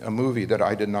movie that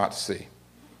I did not see.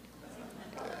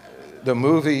 The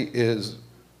movie is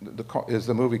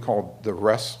the movie called The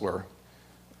Wrestler,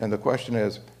 and the question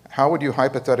is, how would you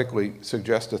hypothetically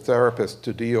suggest a therapist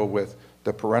to deal with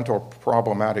the parental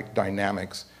problematic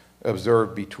dynamics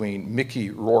observed between Mickey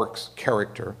Rourke's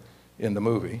character in the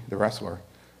movie, The Wrestler,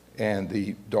 and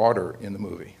the daughter in the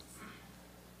movie?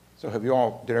 So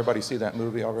did everybody see that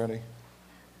movie already?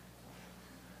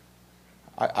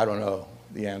 I don't know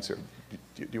the answer.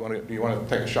 Do you want to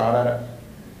take a shot at it?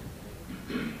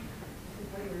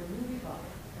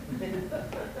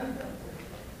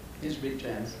 Here's a big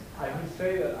chance. I can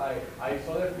say that I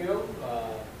saw the film.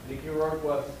 Mickey Rourke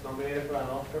was nominated for an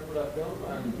Oscar for that film,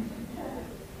 and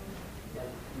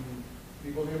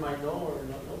people here might know or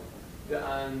not know.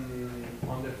 And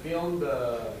on the film,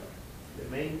 the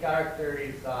main character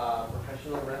is a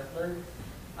professional wrestler,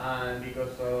 and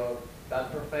because of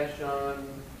that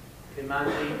profession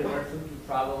demanding the person to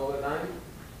travel all the time,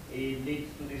 it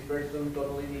leads to this person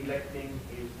totally neglecting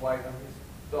his wife and his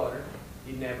daughter.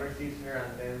 He never sees her,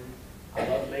 and then a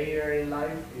lot later in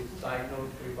life, he's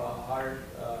diagnosed with heart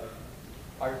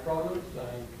problems,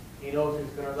 and he knows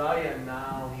he's gonna die, and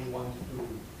now he wants to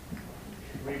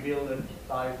rebuild the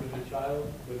ties with the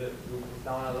child, with his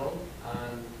now an adult,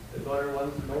 and the daughter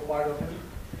wants no part of him.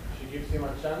 She gives him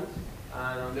a chance,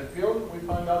 and on the film, we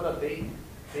found out that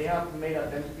they have made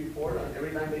attempts before, and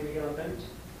every time they make an attempt,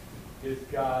 this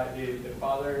guy, the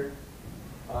father,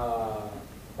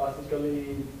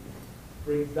 basically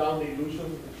brings down the illusion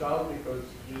of the child, because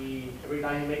every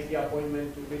time he makes the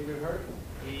appointment to meet with her,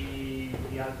 he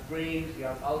has dreams, he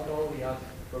has alcohol, he has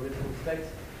problems with sex,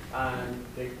 and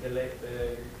the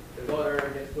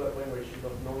daughter gets to a point where she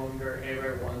does no longer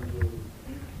ever want to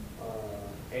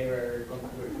ever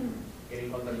get in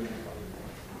contact with his father.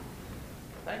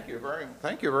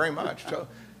 Thank you very much. So,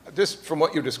 just from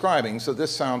what you're describing, so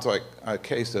this sounds like a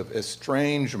case of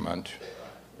estrangement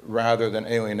rather than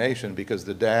alienation, because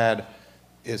the dad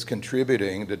is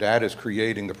contributing, the dad is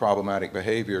creating the problematic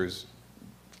behaviors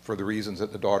for the reasons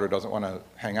that the daughter doesn't want to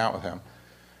hang out with him.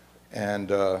 And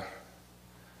but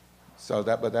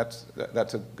that's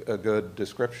a good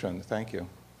description. Thank you.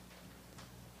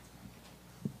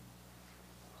 Do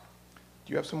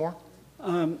you have some more?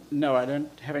 No, I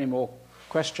don't have any more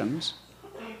questions.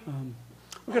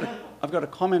 I've got a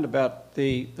comment about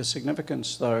the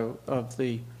significance, though, of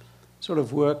the sort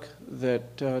of work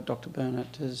that Dr.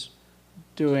 Bernet is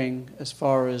doing as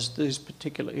far as these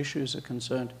particular issues are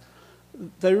concerned.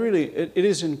 It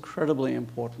is incredibly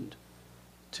important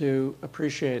to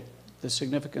appreciate the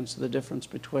significance of the difference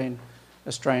between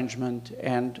estrangement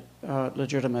and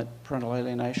legitimate parental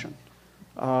alienation.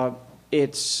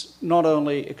 It's not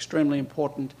only extremely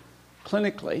important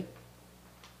clinically,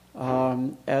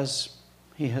 as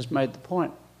he has made the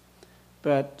point,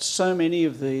 but so many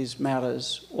of these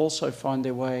matters also find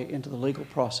their way into the legal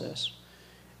process.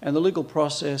 And the legal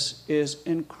process is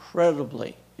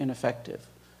incredibly ineffective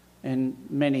in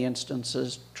many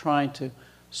instances, trying to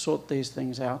sort these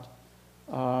things out.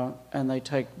 And they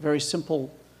take very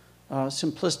simple,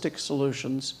 simplistic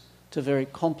solutions to very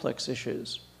complex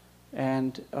issues.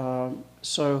 And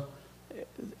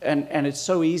and it's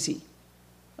so easy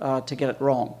to get it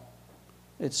wrong.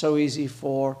 It's so easy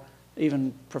for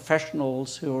even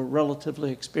professionals who are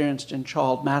relatively experienced in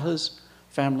child matters,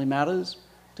 family matters,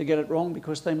 to get it wrong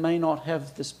because they may not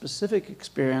have the specific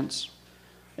experience.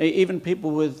 Even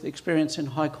people with experience in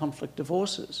high conflict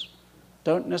divorces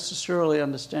don't necessarily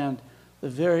understand the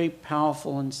very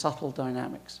powerful and subtle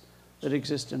dynamics that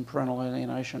exist in parental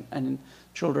alienation and in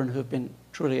children who have been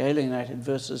truly alienated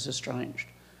versus estranged.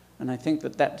 And I think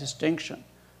that that distinction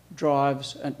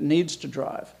drives and needs to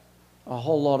drive a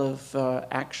whole lot of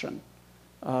action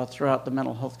throughout the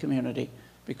mental health community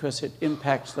because it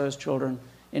impacts those children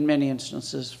in many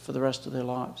instances for the rest of their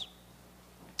lives.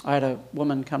 I had a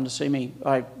woman come to see me.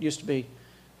 I used to be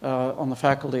on the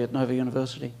faculty at Nova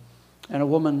University, and a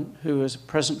woman who was a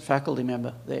present faculty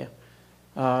member there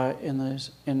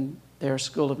in their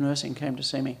School of Nursing came to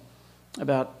see me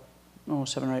about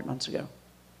 7 or 8 months ago.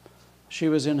 She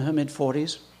was in her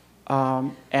mid-40s,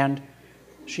 and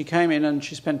she came in and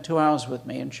she spent 2 hours with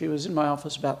me, and she was in my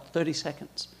office about 30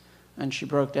 seconds, and she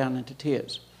broke down into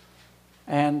tears.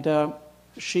 And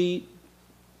she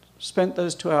spent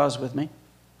those 2 hours with me,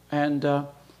 and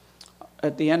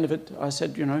at the end of it, I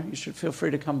said, you should feel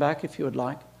free to come back if you would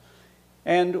like.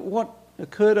 And what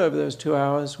occurred over those 2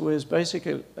 hours was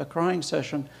basically a crying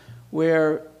session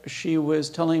where she was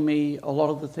telling me a lot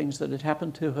of the things that had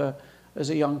happened to her as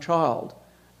a young child.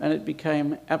 And it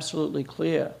became absolutely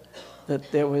clear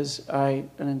that there was a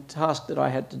task that I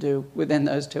had to do within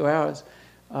those 2 hours.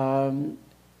 And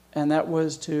that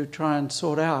was to try and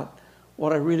sort out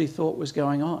what I really thought was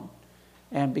going on.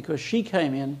 And because she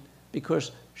came in,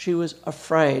 because she was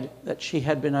afraid that she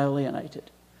had been alienated.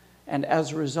 And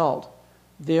as a result,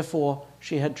 therefore,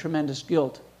 she had tremendous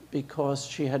guilt because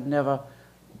she had never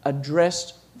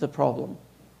addressed the problem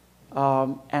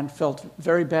and felt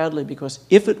very badly because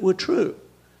if it were true,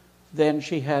 then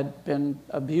she had been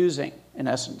abusing, in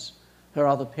essence, her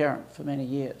other parent for many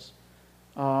years.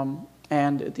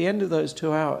 And at the end of those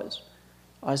 2 hours,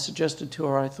 I suggested to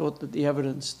her I thought that the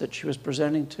evidence that she was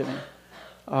presenting to me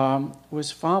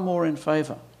was far more in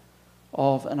favor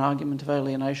of an argument of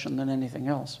alienation than anything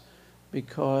else,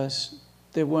 because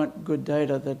there weren't good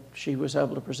data that she was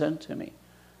able to present to me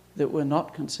that were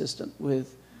not consistent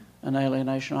with an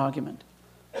alienation argument.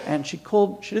 And she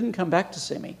didn't come back to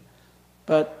see me,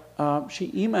 but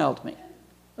she emailed me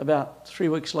about 3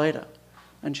 weeks later,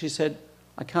 and she said,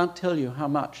 I can't tell you how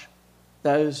much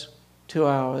those 2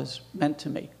 hours meant to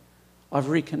me. I've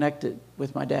reconnected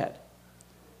with my dad.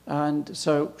 And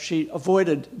so she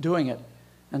avoided doing it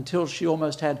until she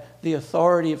almost had the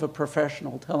authority of a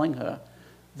professional telling her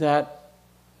that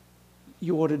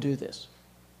you ought to do this,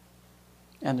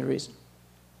 and the reason.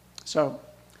 So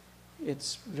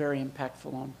it's very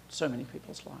impactful on so many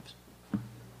people's lives.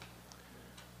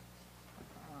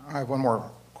 I have one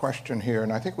more question here,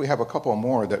 and I think we have a couple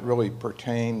more that really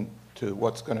pertain to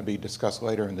what's going to be discussed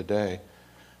later in the day.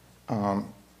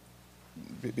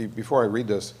 Before I read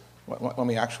this, let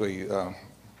me actually,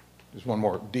 there's one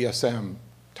more DSM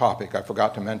topic I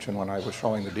forgot to mention when I was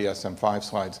showing the DSM-5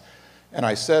 slides. And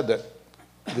I said that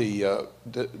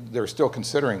they're still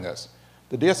considering this.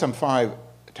 The DSM-5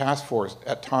 task force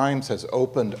at times has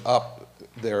opened up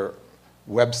their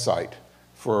website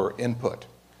for input,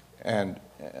 and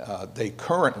they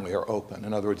currently are open.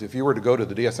 In other words, if you were to go to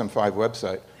the DSM-5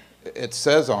 website, it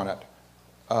says on it,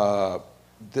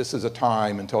 this is a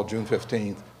time until June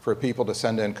 15th for people to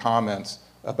send in comments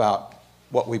about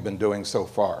what we've been doing so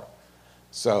far.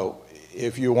 So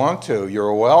if you want to,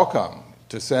 you're welcome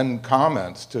to send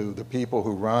comments to the people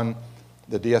who run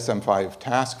the DSM-5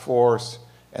 task force,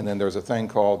 and then there's a thing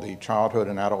called the Childhood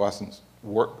and Adolescent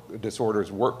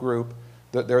Disorders Work Group.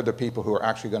 They're the people who are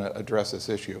actually going to address this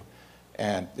issue.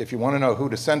 And if you want to know who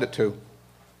to send it to,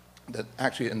 that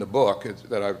actually in the book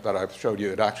that I've showed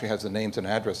you, it actually has the names and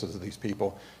addresses of these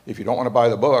people. If you don't want to buy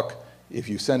the book, if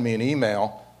you send me an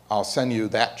email, I'll send you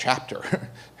that chapter.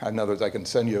 In other words, I can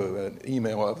send you an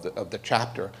email of the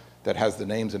chapter that has the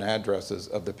names and addresses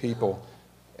of the people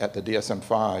at the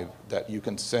DSM-5 that you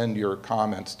can send your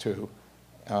comments to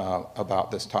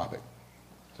about this topic.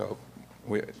 So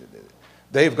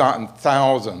they've gotten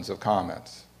thousands of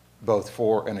comments, both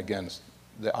for and against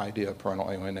the idea of parental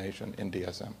alienation in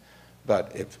DSM.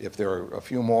 But if there are a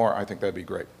few more, I think that'd be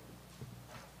great.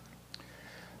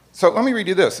 So let me read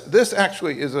you this. This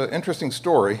actually is an interesting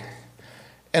story,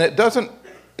 and it doesn't,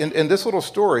 in this little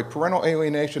story, parental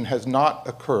alienation has not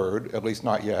occurred, at least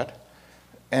not yet,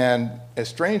 and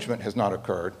estrangement has not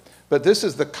occurred, but this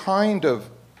is the kind of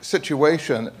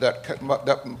situation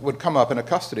that would come up in a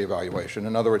custody evaluation.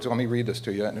 In other words, let me read this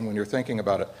to you, and when you're thinking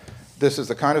about it, this is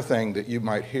the kind of thing that you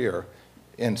might hear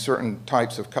in certain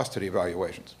types of custody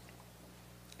evaluations.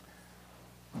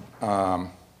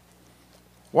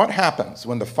 What happens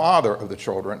when the father of the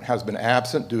children has been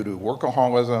absent due to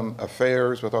workaholism,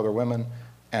 affairs with other women,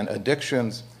 and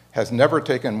addictions, has never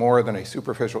taken more than a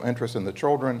superficial interest in the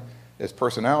children, is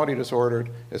personality disordered,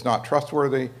 is not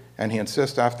trustworthy, and he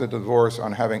insists after the divorce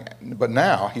on having, but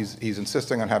now he's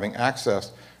insisting on having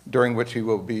access during which he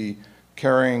will be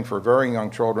caring for very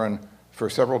young children for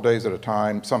several days at a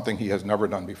time, something he has never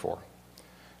done before.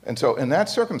 And so in that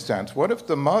circumstance, what if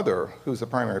the mother, who's the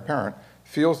primary parent,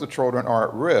 feels the children are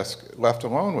at risk, left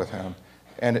alone with him,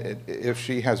 and if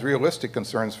she has realistic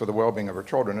concerns for the well-being of her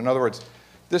children? In other words,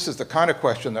 this is the kind of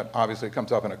question that obviously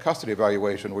comes up in a custody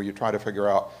evaluation where you try to figure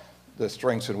out the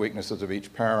strengths and weaknesses of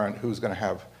each parent, who's going to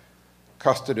have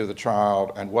custody of the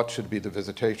child, and what should be the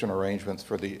visitation arrangements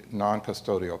for the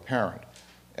non-custodial parent.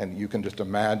 And you can just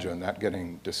imagine that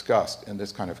getting discussed in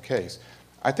this kind of case.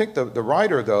 I think the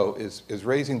writer, though, is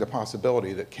raising the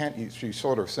possibility that she's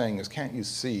sort of saying is, can't you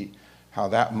see how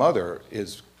that mother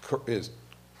is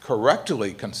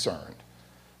correctly concerned?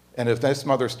 And if this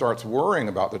mother starts worrying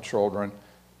about the children,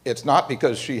 it's not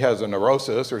because she has a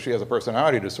neurosis or she has a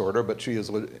personality disorder, but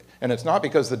and it's not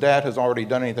because the dad has already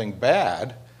done anything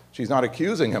bad. She's not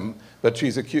accusing him, but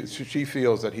she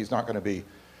feels that he's not going to be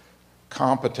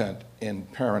competent in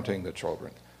parenting the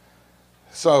children.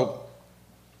 So,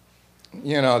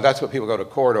 you know, that's what people go to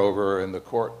court over, and the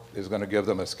court is going to give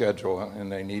them a schedule,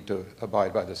 and they need to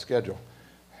abide by the schedule.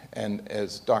 And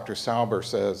as Dr. Sauber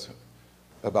says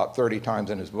about 30 times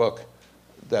in his book,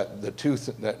 that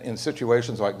that in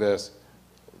situations like this,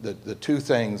 the two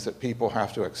things that people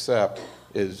have to accept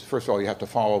is, first of all, you have to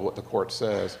follow what the court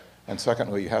says, and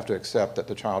secondly, you have to accept that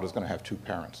the child is going to have two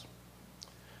parents.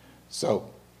 So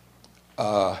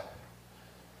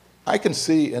I can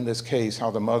see in this case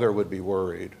how the mother would be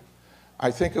worried.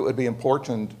 I think it would be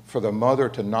important for the mother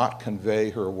to not convey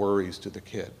her worries to the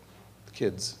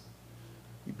kids.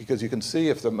 Because you can see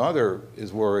if the mother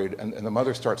is worried and the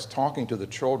mother starts talking to the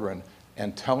children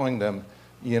and telling them,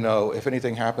 you know, if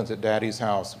anything happens at daddy's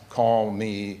house, call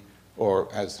me, or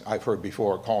as I've heard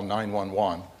before, call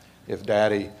 911. If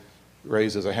daddy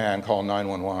raises a hand, call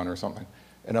 911 or something.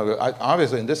 And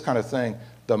obviously in this kind of thing,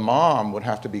 the mom would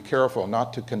have to be careful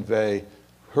not to convey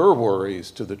her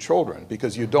worries to the children,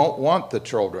 because you don't want the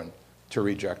children to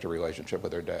reject a relationship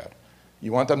with their dad.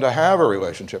 You want them to have a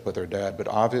relationship with their dad, but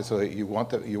obviously you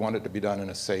want it to be done in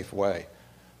a safe way.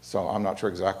 So I'm not sure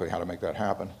exactly how to make that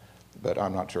happen, but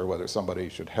I'm not sure whether somebody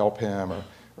should help him,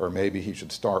 or maybe he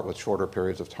should start with shorter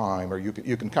periods of time, or you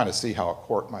can kind of see how a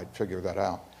court might figure that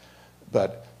out.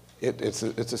 But it's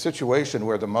a situation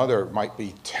where the mother might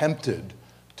be tempted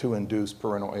to induce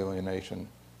parental alienation,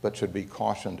 but should be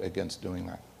cautioned against doing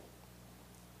that.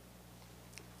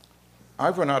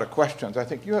 I've run out of questions. I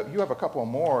think you have a couple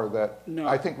more that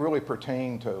I think really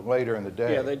pertain to later in the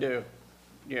day. Yeah, they do.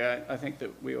 Yeah, I think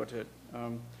that we ought to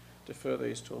defer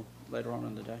these till later on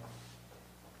in the day.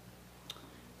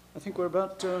 I think we're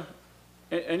about,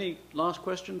 any last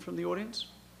question from the audience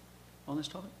on this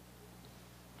topic?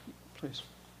 Please.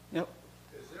 Yep.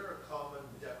 Is there a common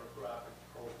demographic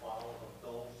profile of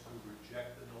those who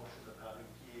reject the notion of having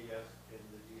PAS in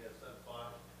the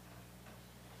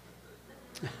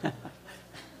DSM-5?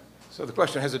 So the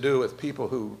question has to do with people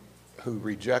who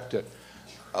reject it.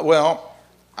 Well,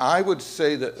 I would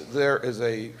say that there is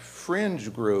a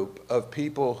fringe group of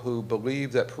people who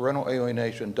believe that parental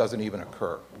alienation doesn't even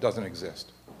occur, doesn't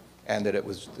exist, and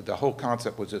that the whole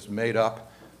concept was just made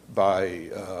up by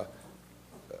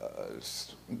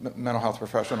mental health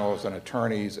professionals and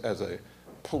attorneys as a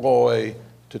ploy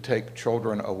to take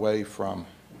children away from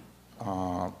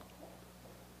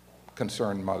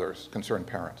concerned mothers, concerned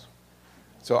parents.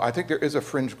 So I think there is a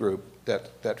fringe group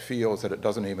that feels that it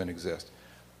doesn't even exist.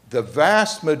 The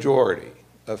vast majority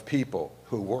of people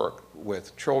who work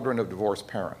with children of divorced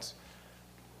parents,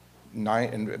 and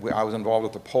I was involved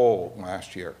with the poll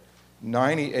last year,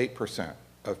 98%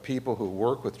 of people who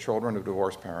work with children of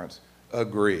divorced parents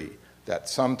agree that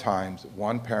sometimes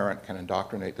one parent can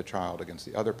indoctrinate the child against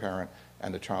the other parent,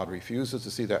 and the child refuses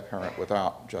to see that parent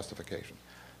without justification.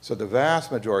 So the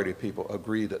vast majority of people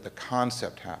agree that the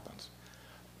concept happens.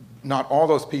 Not all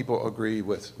those people agree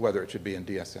with whether it should be in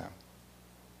DSM.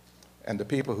 And the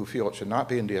people who feel it should not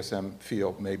be in DSM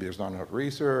feel maybe there's not enough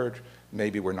research,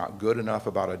 maybe we're not good enough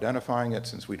about identifying it,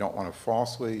 since we don't want to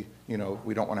falsely, we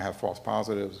don't want to have false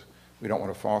positives, we don't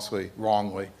want to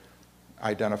wrongly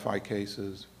identify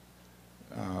cases.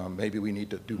 Maybe we need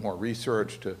to do more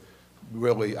research to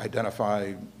really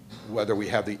identify whether we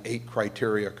have the 8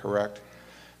 criteria correct.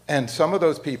 And some of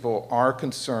those people are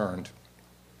concerned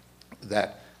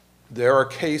that there are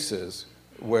cases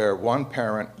where one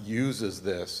parent uses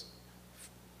this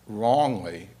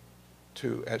wrongly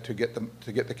to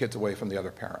get the kids away from the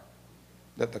other parent.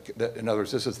 That, in other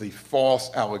words, this is the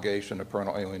false allegation of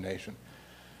parental alienation.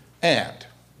 And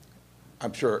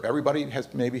I'm sure everybody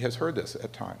maybe has heard this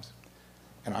at times.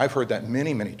 And I've heard that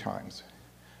many, many times.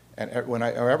 And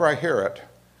whenever I hear it,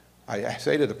 I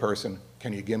say to the person,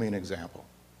 can you give me an example?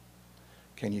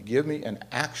 Can you give me an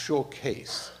actual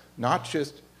case, not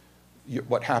just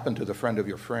what happened to the friend of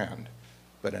your friend,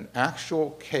 but an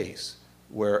actual case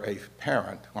where a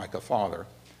parent, like a father,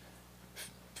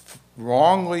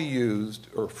 wrongly used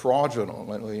or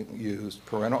fraudulently used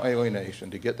parental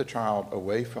alienation to get the child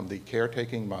away from the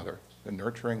caretaking mother, the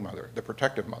nurturing mother, the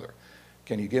protective mother.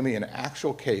 Can you give me an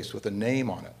actual case with a name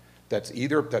on it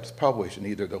that's published in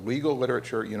either the legal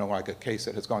literature, you know, like a case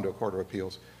that has gone to a court of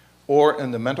appeals, or in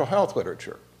the mental health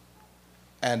literature?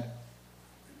 And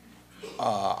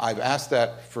I've asked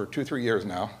that for 2-3 years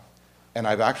now, and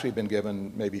I've actually been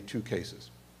given maybe 2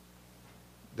 cases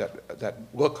that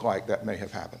look like that may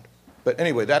have happened. But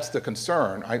anyway, that's the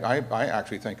concern. I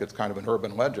actually think it's kind of an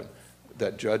urban legend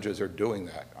that judges are doing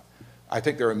that. I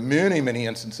think there are many, many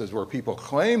instances where people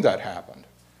claim that happened,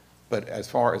 but as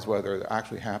far as whether it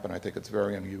actually happened, I think it's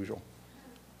very unusual.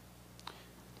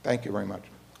 Thank you very much.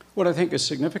 What I think is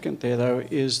significant there, though,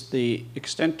 is the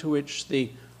extent to which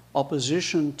the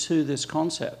opposition to this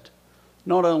concept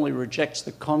not only rejects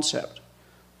the concept,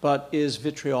 but is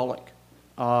vitriolic.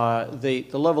 The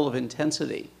level of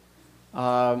intensity.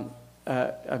 I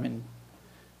mean,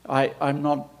 I'm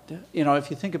not, you know,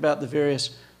 if you think about the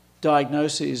various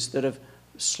diagnoses that have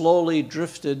slowly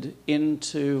drifted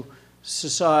into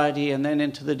society and then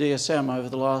into the DSM over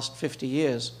the last 50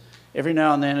 years, every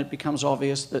now and then it becomes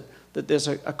obvious that there's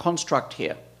a construct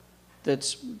here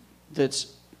that's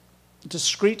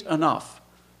discrete enough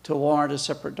to warrant a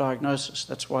separate diagnosis.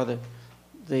 That's why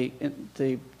the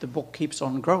book keeps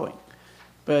on growing.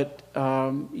 But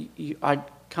I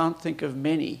can't think of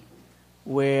many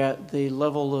where the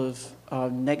level of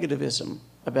negativism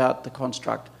about the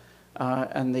construct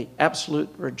and the absolute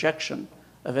rejection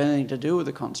of anything to do with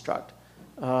the construct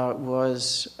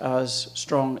was as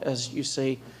strong as you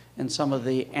see in some of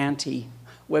the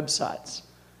anti-websites.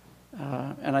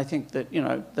 And I think that, you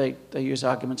know, they use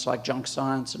arguments like junk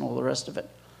science and all the rest of it.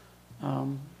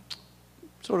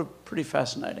 Sort of pretty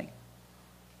fascinating.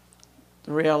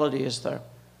 The reality is, though,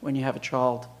 when you have a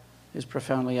child who's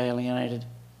profoundly alienated,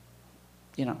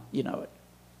 you know it.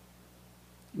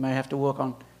 You may have to work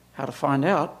on how to find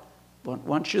out, but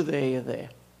once you're there, you're there,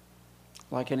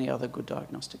 like any other good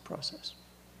diagnostic process.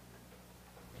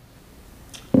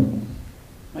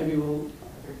 Maybe do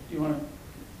you want to,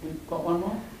 we've got one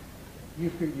more?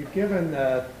 You've given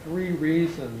 3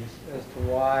 reasons as to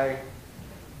why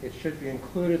it should be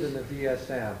included in the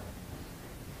DSM.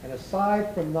 And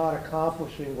aside from not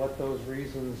accomplishing what those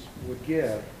reasons would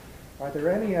give, are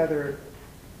there any other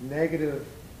negative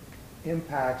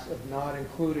impacts of not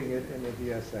including it in the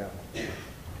DSM?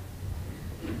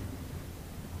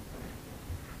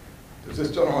 Does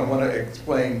this gentleman want to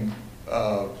explain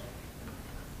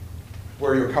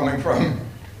where you're coming from?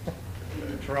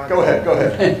 Toronto. Go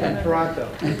ahead. Toronto.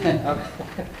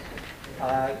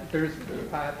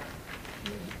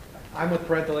 I'm with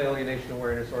Parental Alienation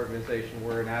Awareness Organization.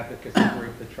 We're an advocacy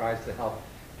group that tries to help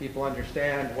people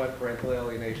understand what parental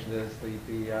alienation is,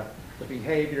 the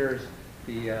behaviors,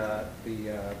 the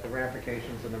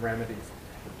ramifications, and the remedies.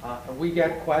 And we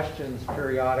get questions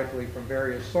periodically from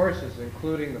various sources,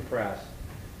 including the press,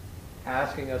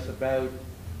 asking us about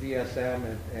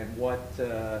DSM and what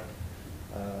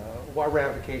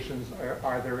ramifications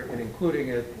are there in including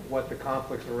it, what the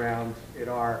conflicts around it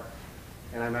are,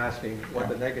 and I'm asking what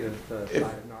the negative side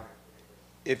of not.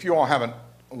 If you all haven't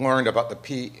learned about the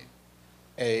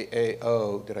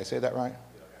PAAO, did I say that right?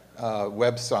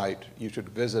 Website, you should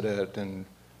visit it, and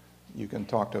you can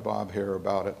talk to Bob here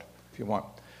about it if you want.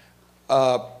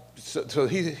 So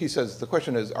he says, the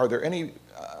question is, are there any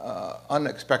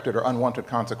unexpected or unwanted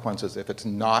consequences if it's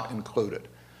not included?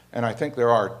 And I think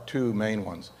there are 2 main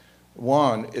ones.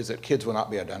 One is that kids will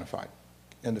not be identified.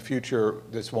 In the future,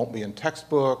 this won't be in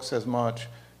textbooks as much.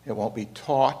 It won't be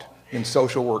taught in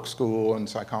social work school and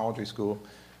psychology school.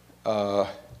 And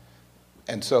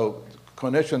so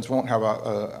clinicians won't have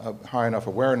a high enough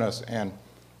awareness, and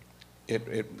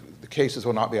the cases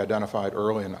will not be identified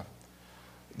early enough.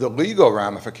 The legal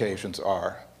ramifications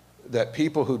are that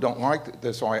people who don't like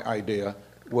this idea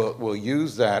will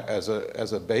use that as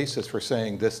a basis for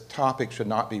saying this topic should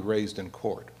not be raised in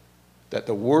court, that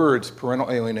the words parental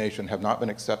alienation have not been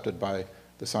accepted by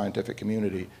the scientific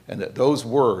community, and that those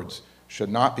words should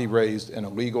not be raised in a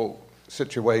legal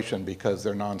situation because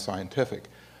they're non-scientific.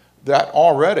 There's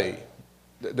already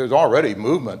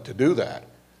movement to do that.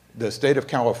 The state of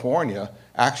California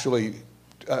actually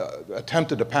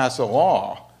attempted to pass a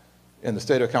law in the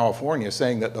state of California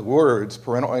saying that the words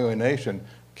parental alienation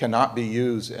cannot be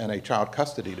used in a child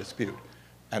custody dispute.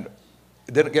 And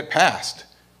it didn't get passed.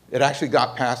 It actually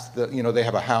got past they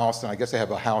have a House, and I guess they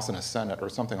have a House and a Senate or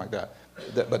something like that.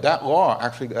 But that law,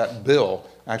 that bill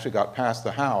actually got past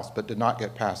the House, but did not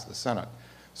get past the Senate.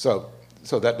 So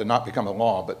that did not become a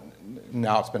law, but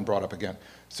now it's been brought up again.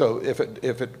 So if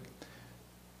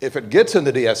it gets in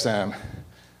the DSM,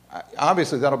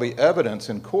 obviously that'll be evidence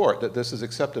in court that this is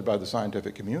accepted by the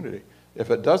scientific community. If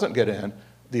it doesn't get in,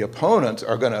 the opponents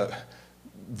are going to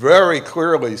very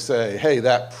clearly say, hey,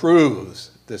 that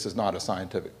proves this is not a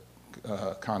scientific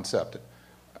concept,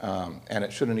 and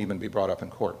it shouldn't even be brought up in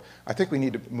court. I think we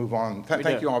need to move on.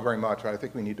 Thank you all very much. I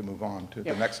think we need to move on to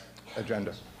the next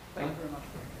agenda. Thank you very much.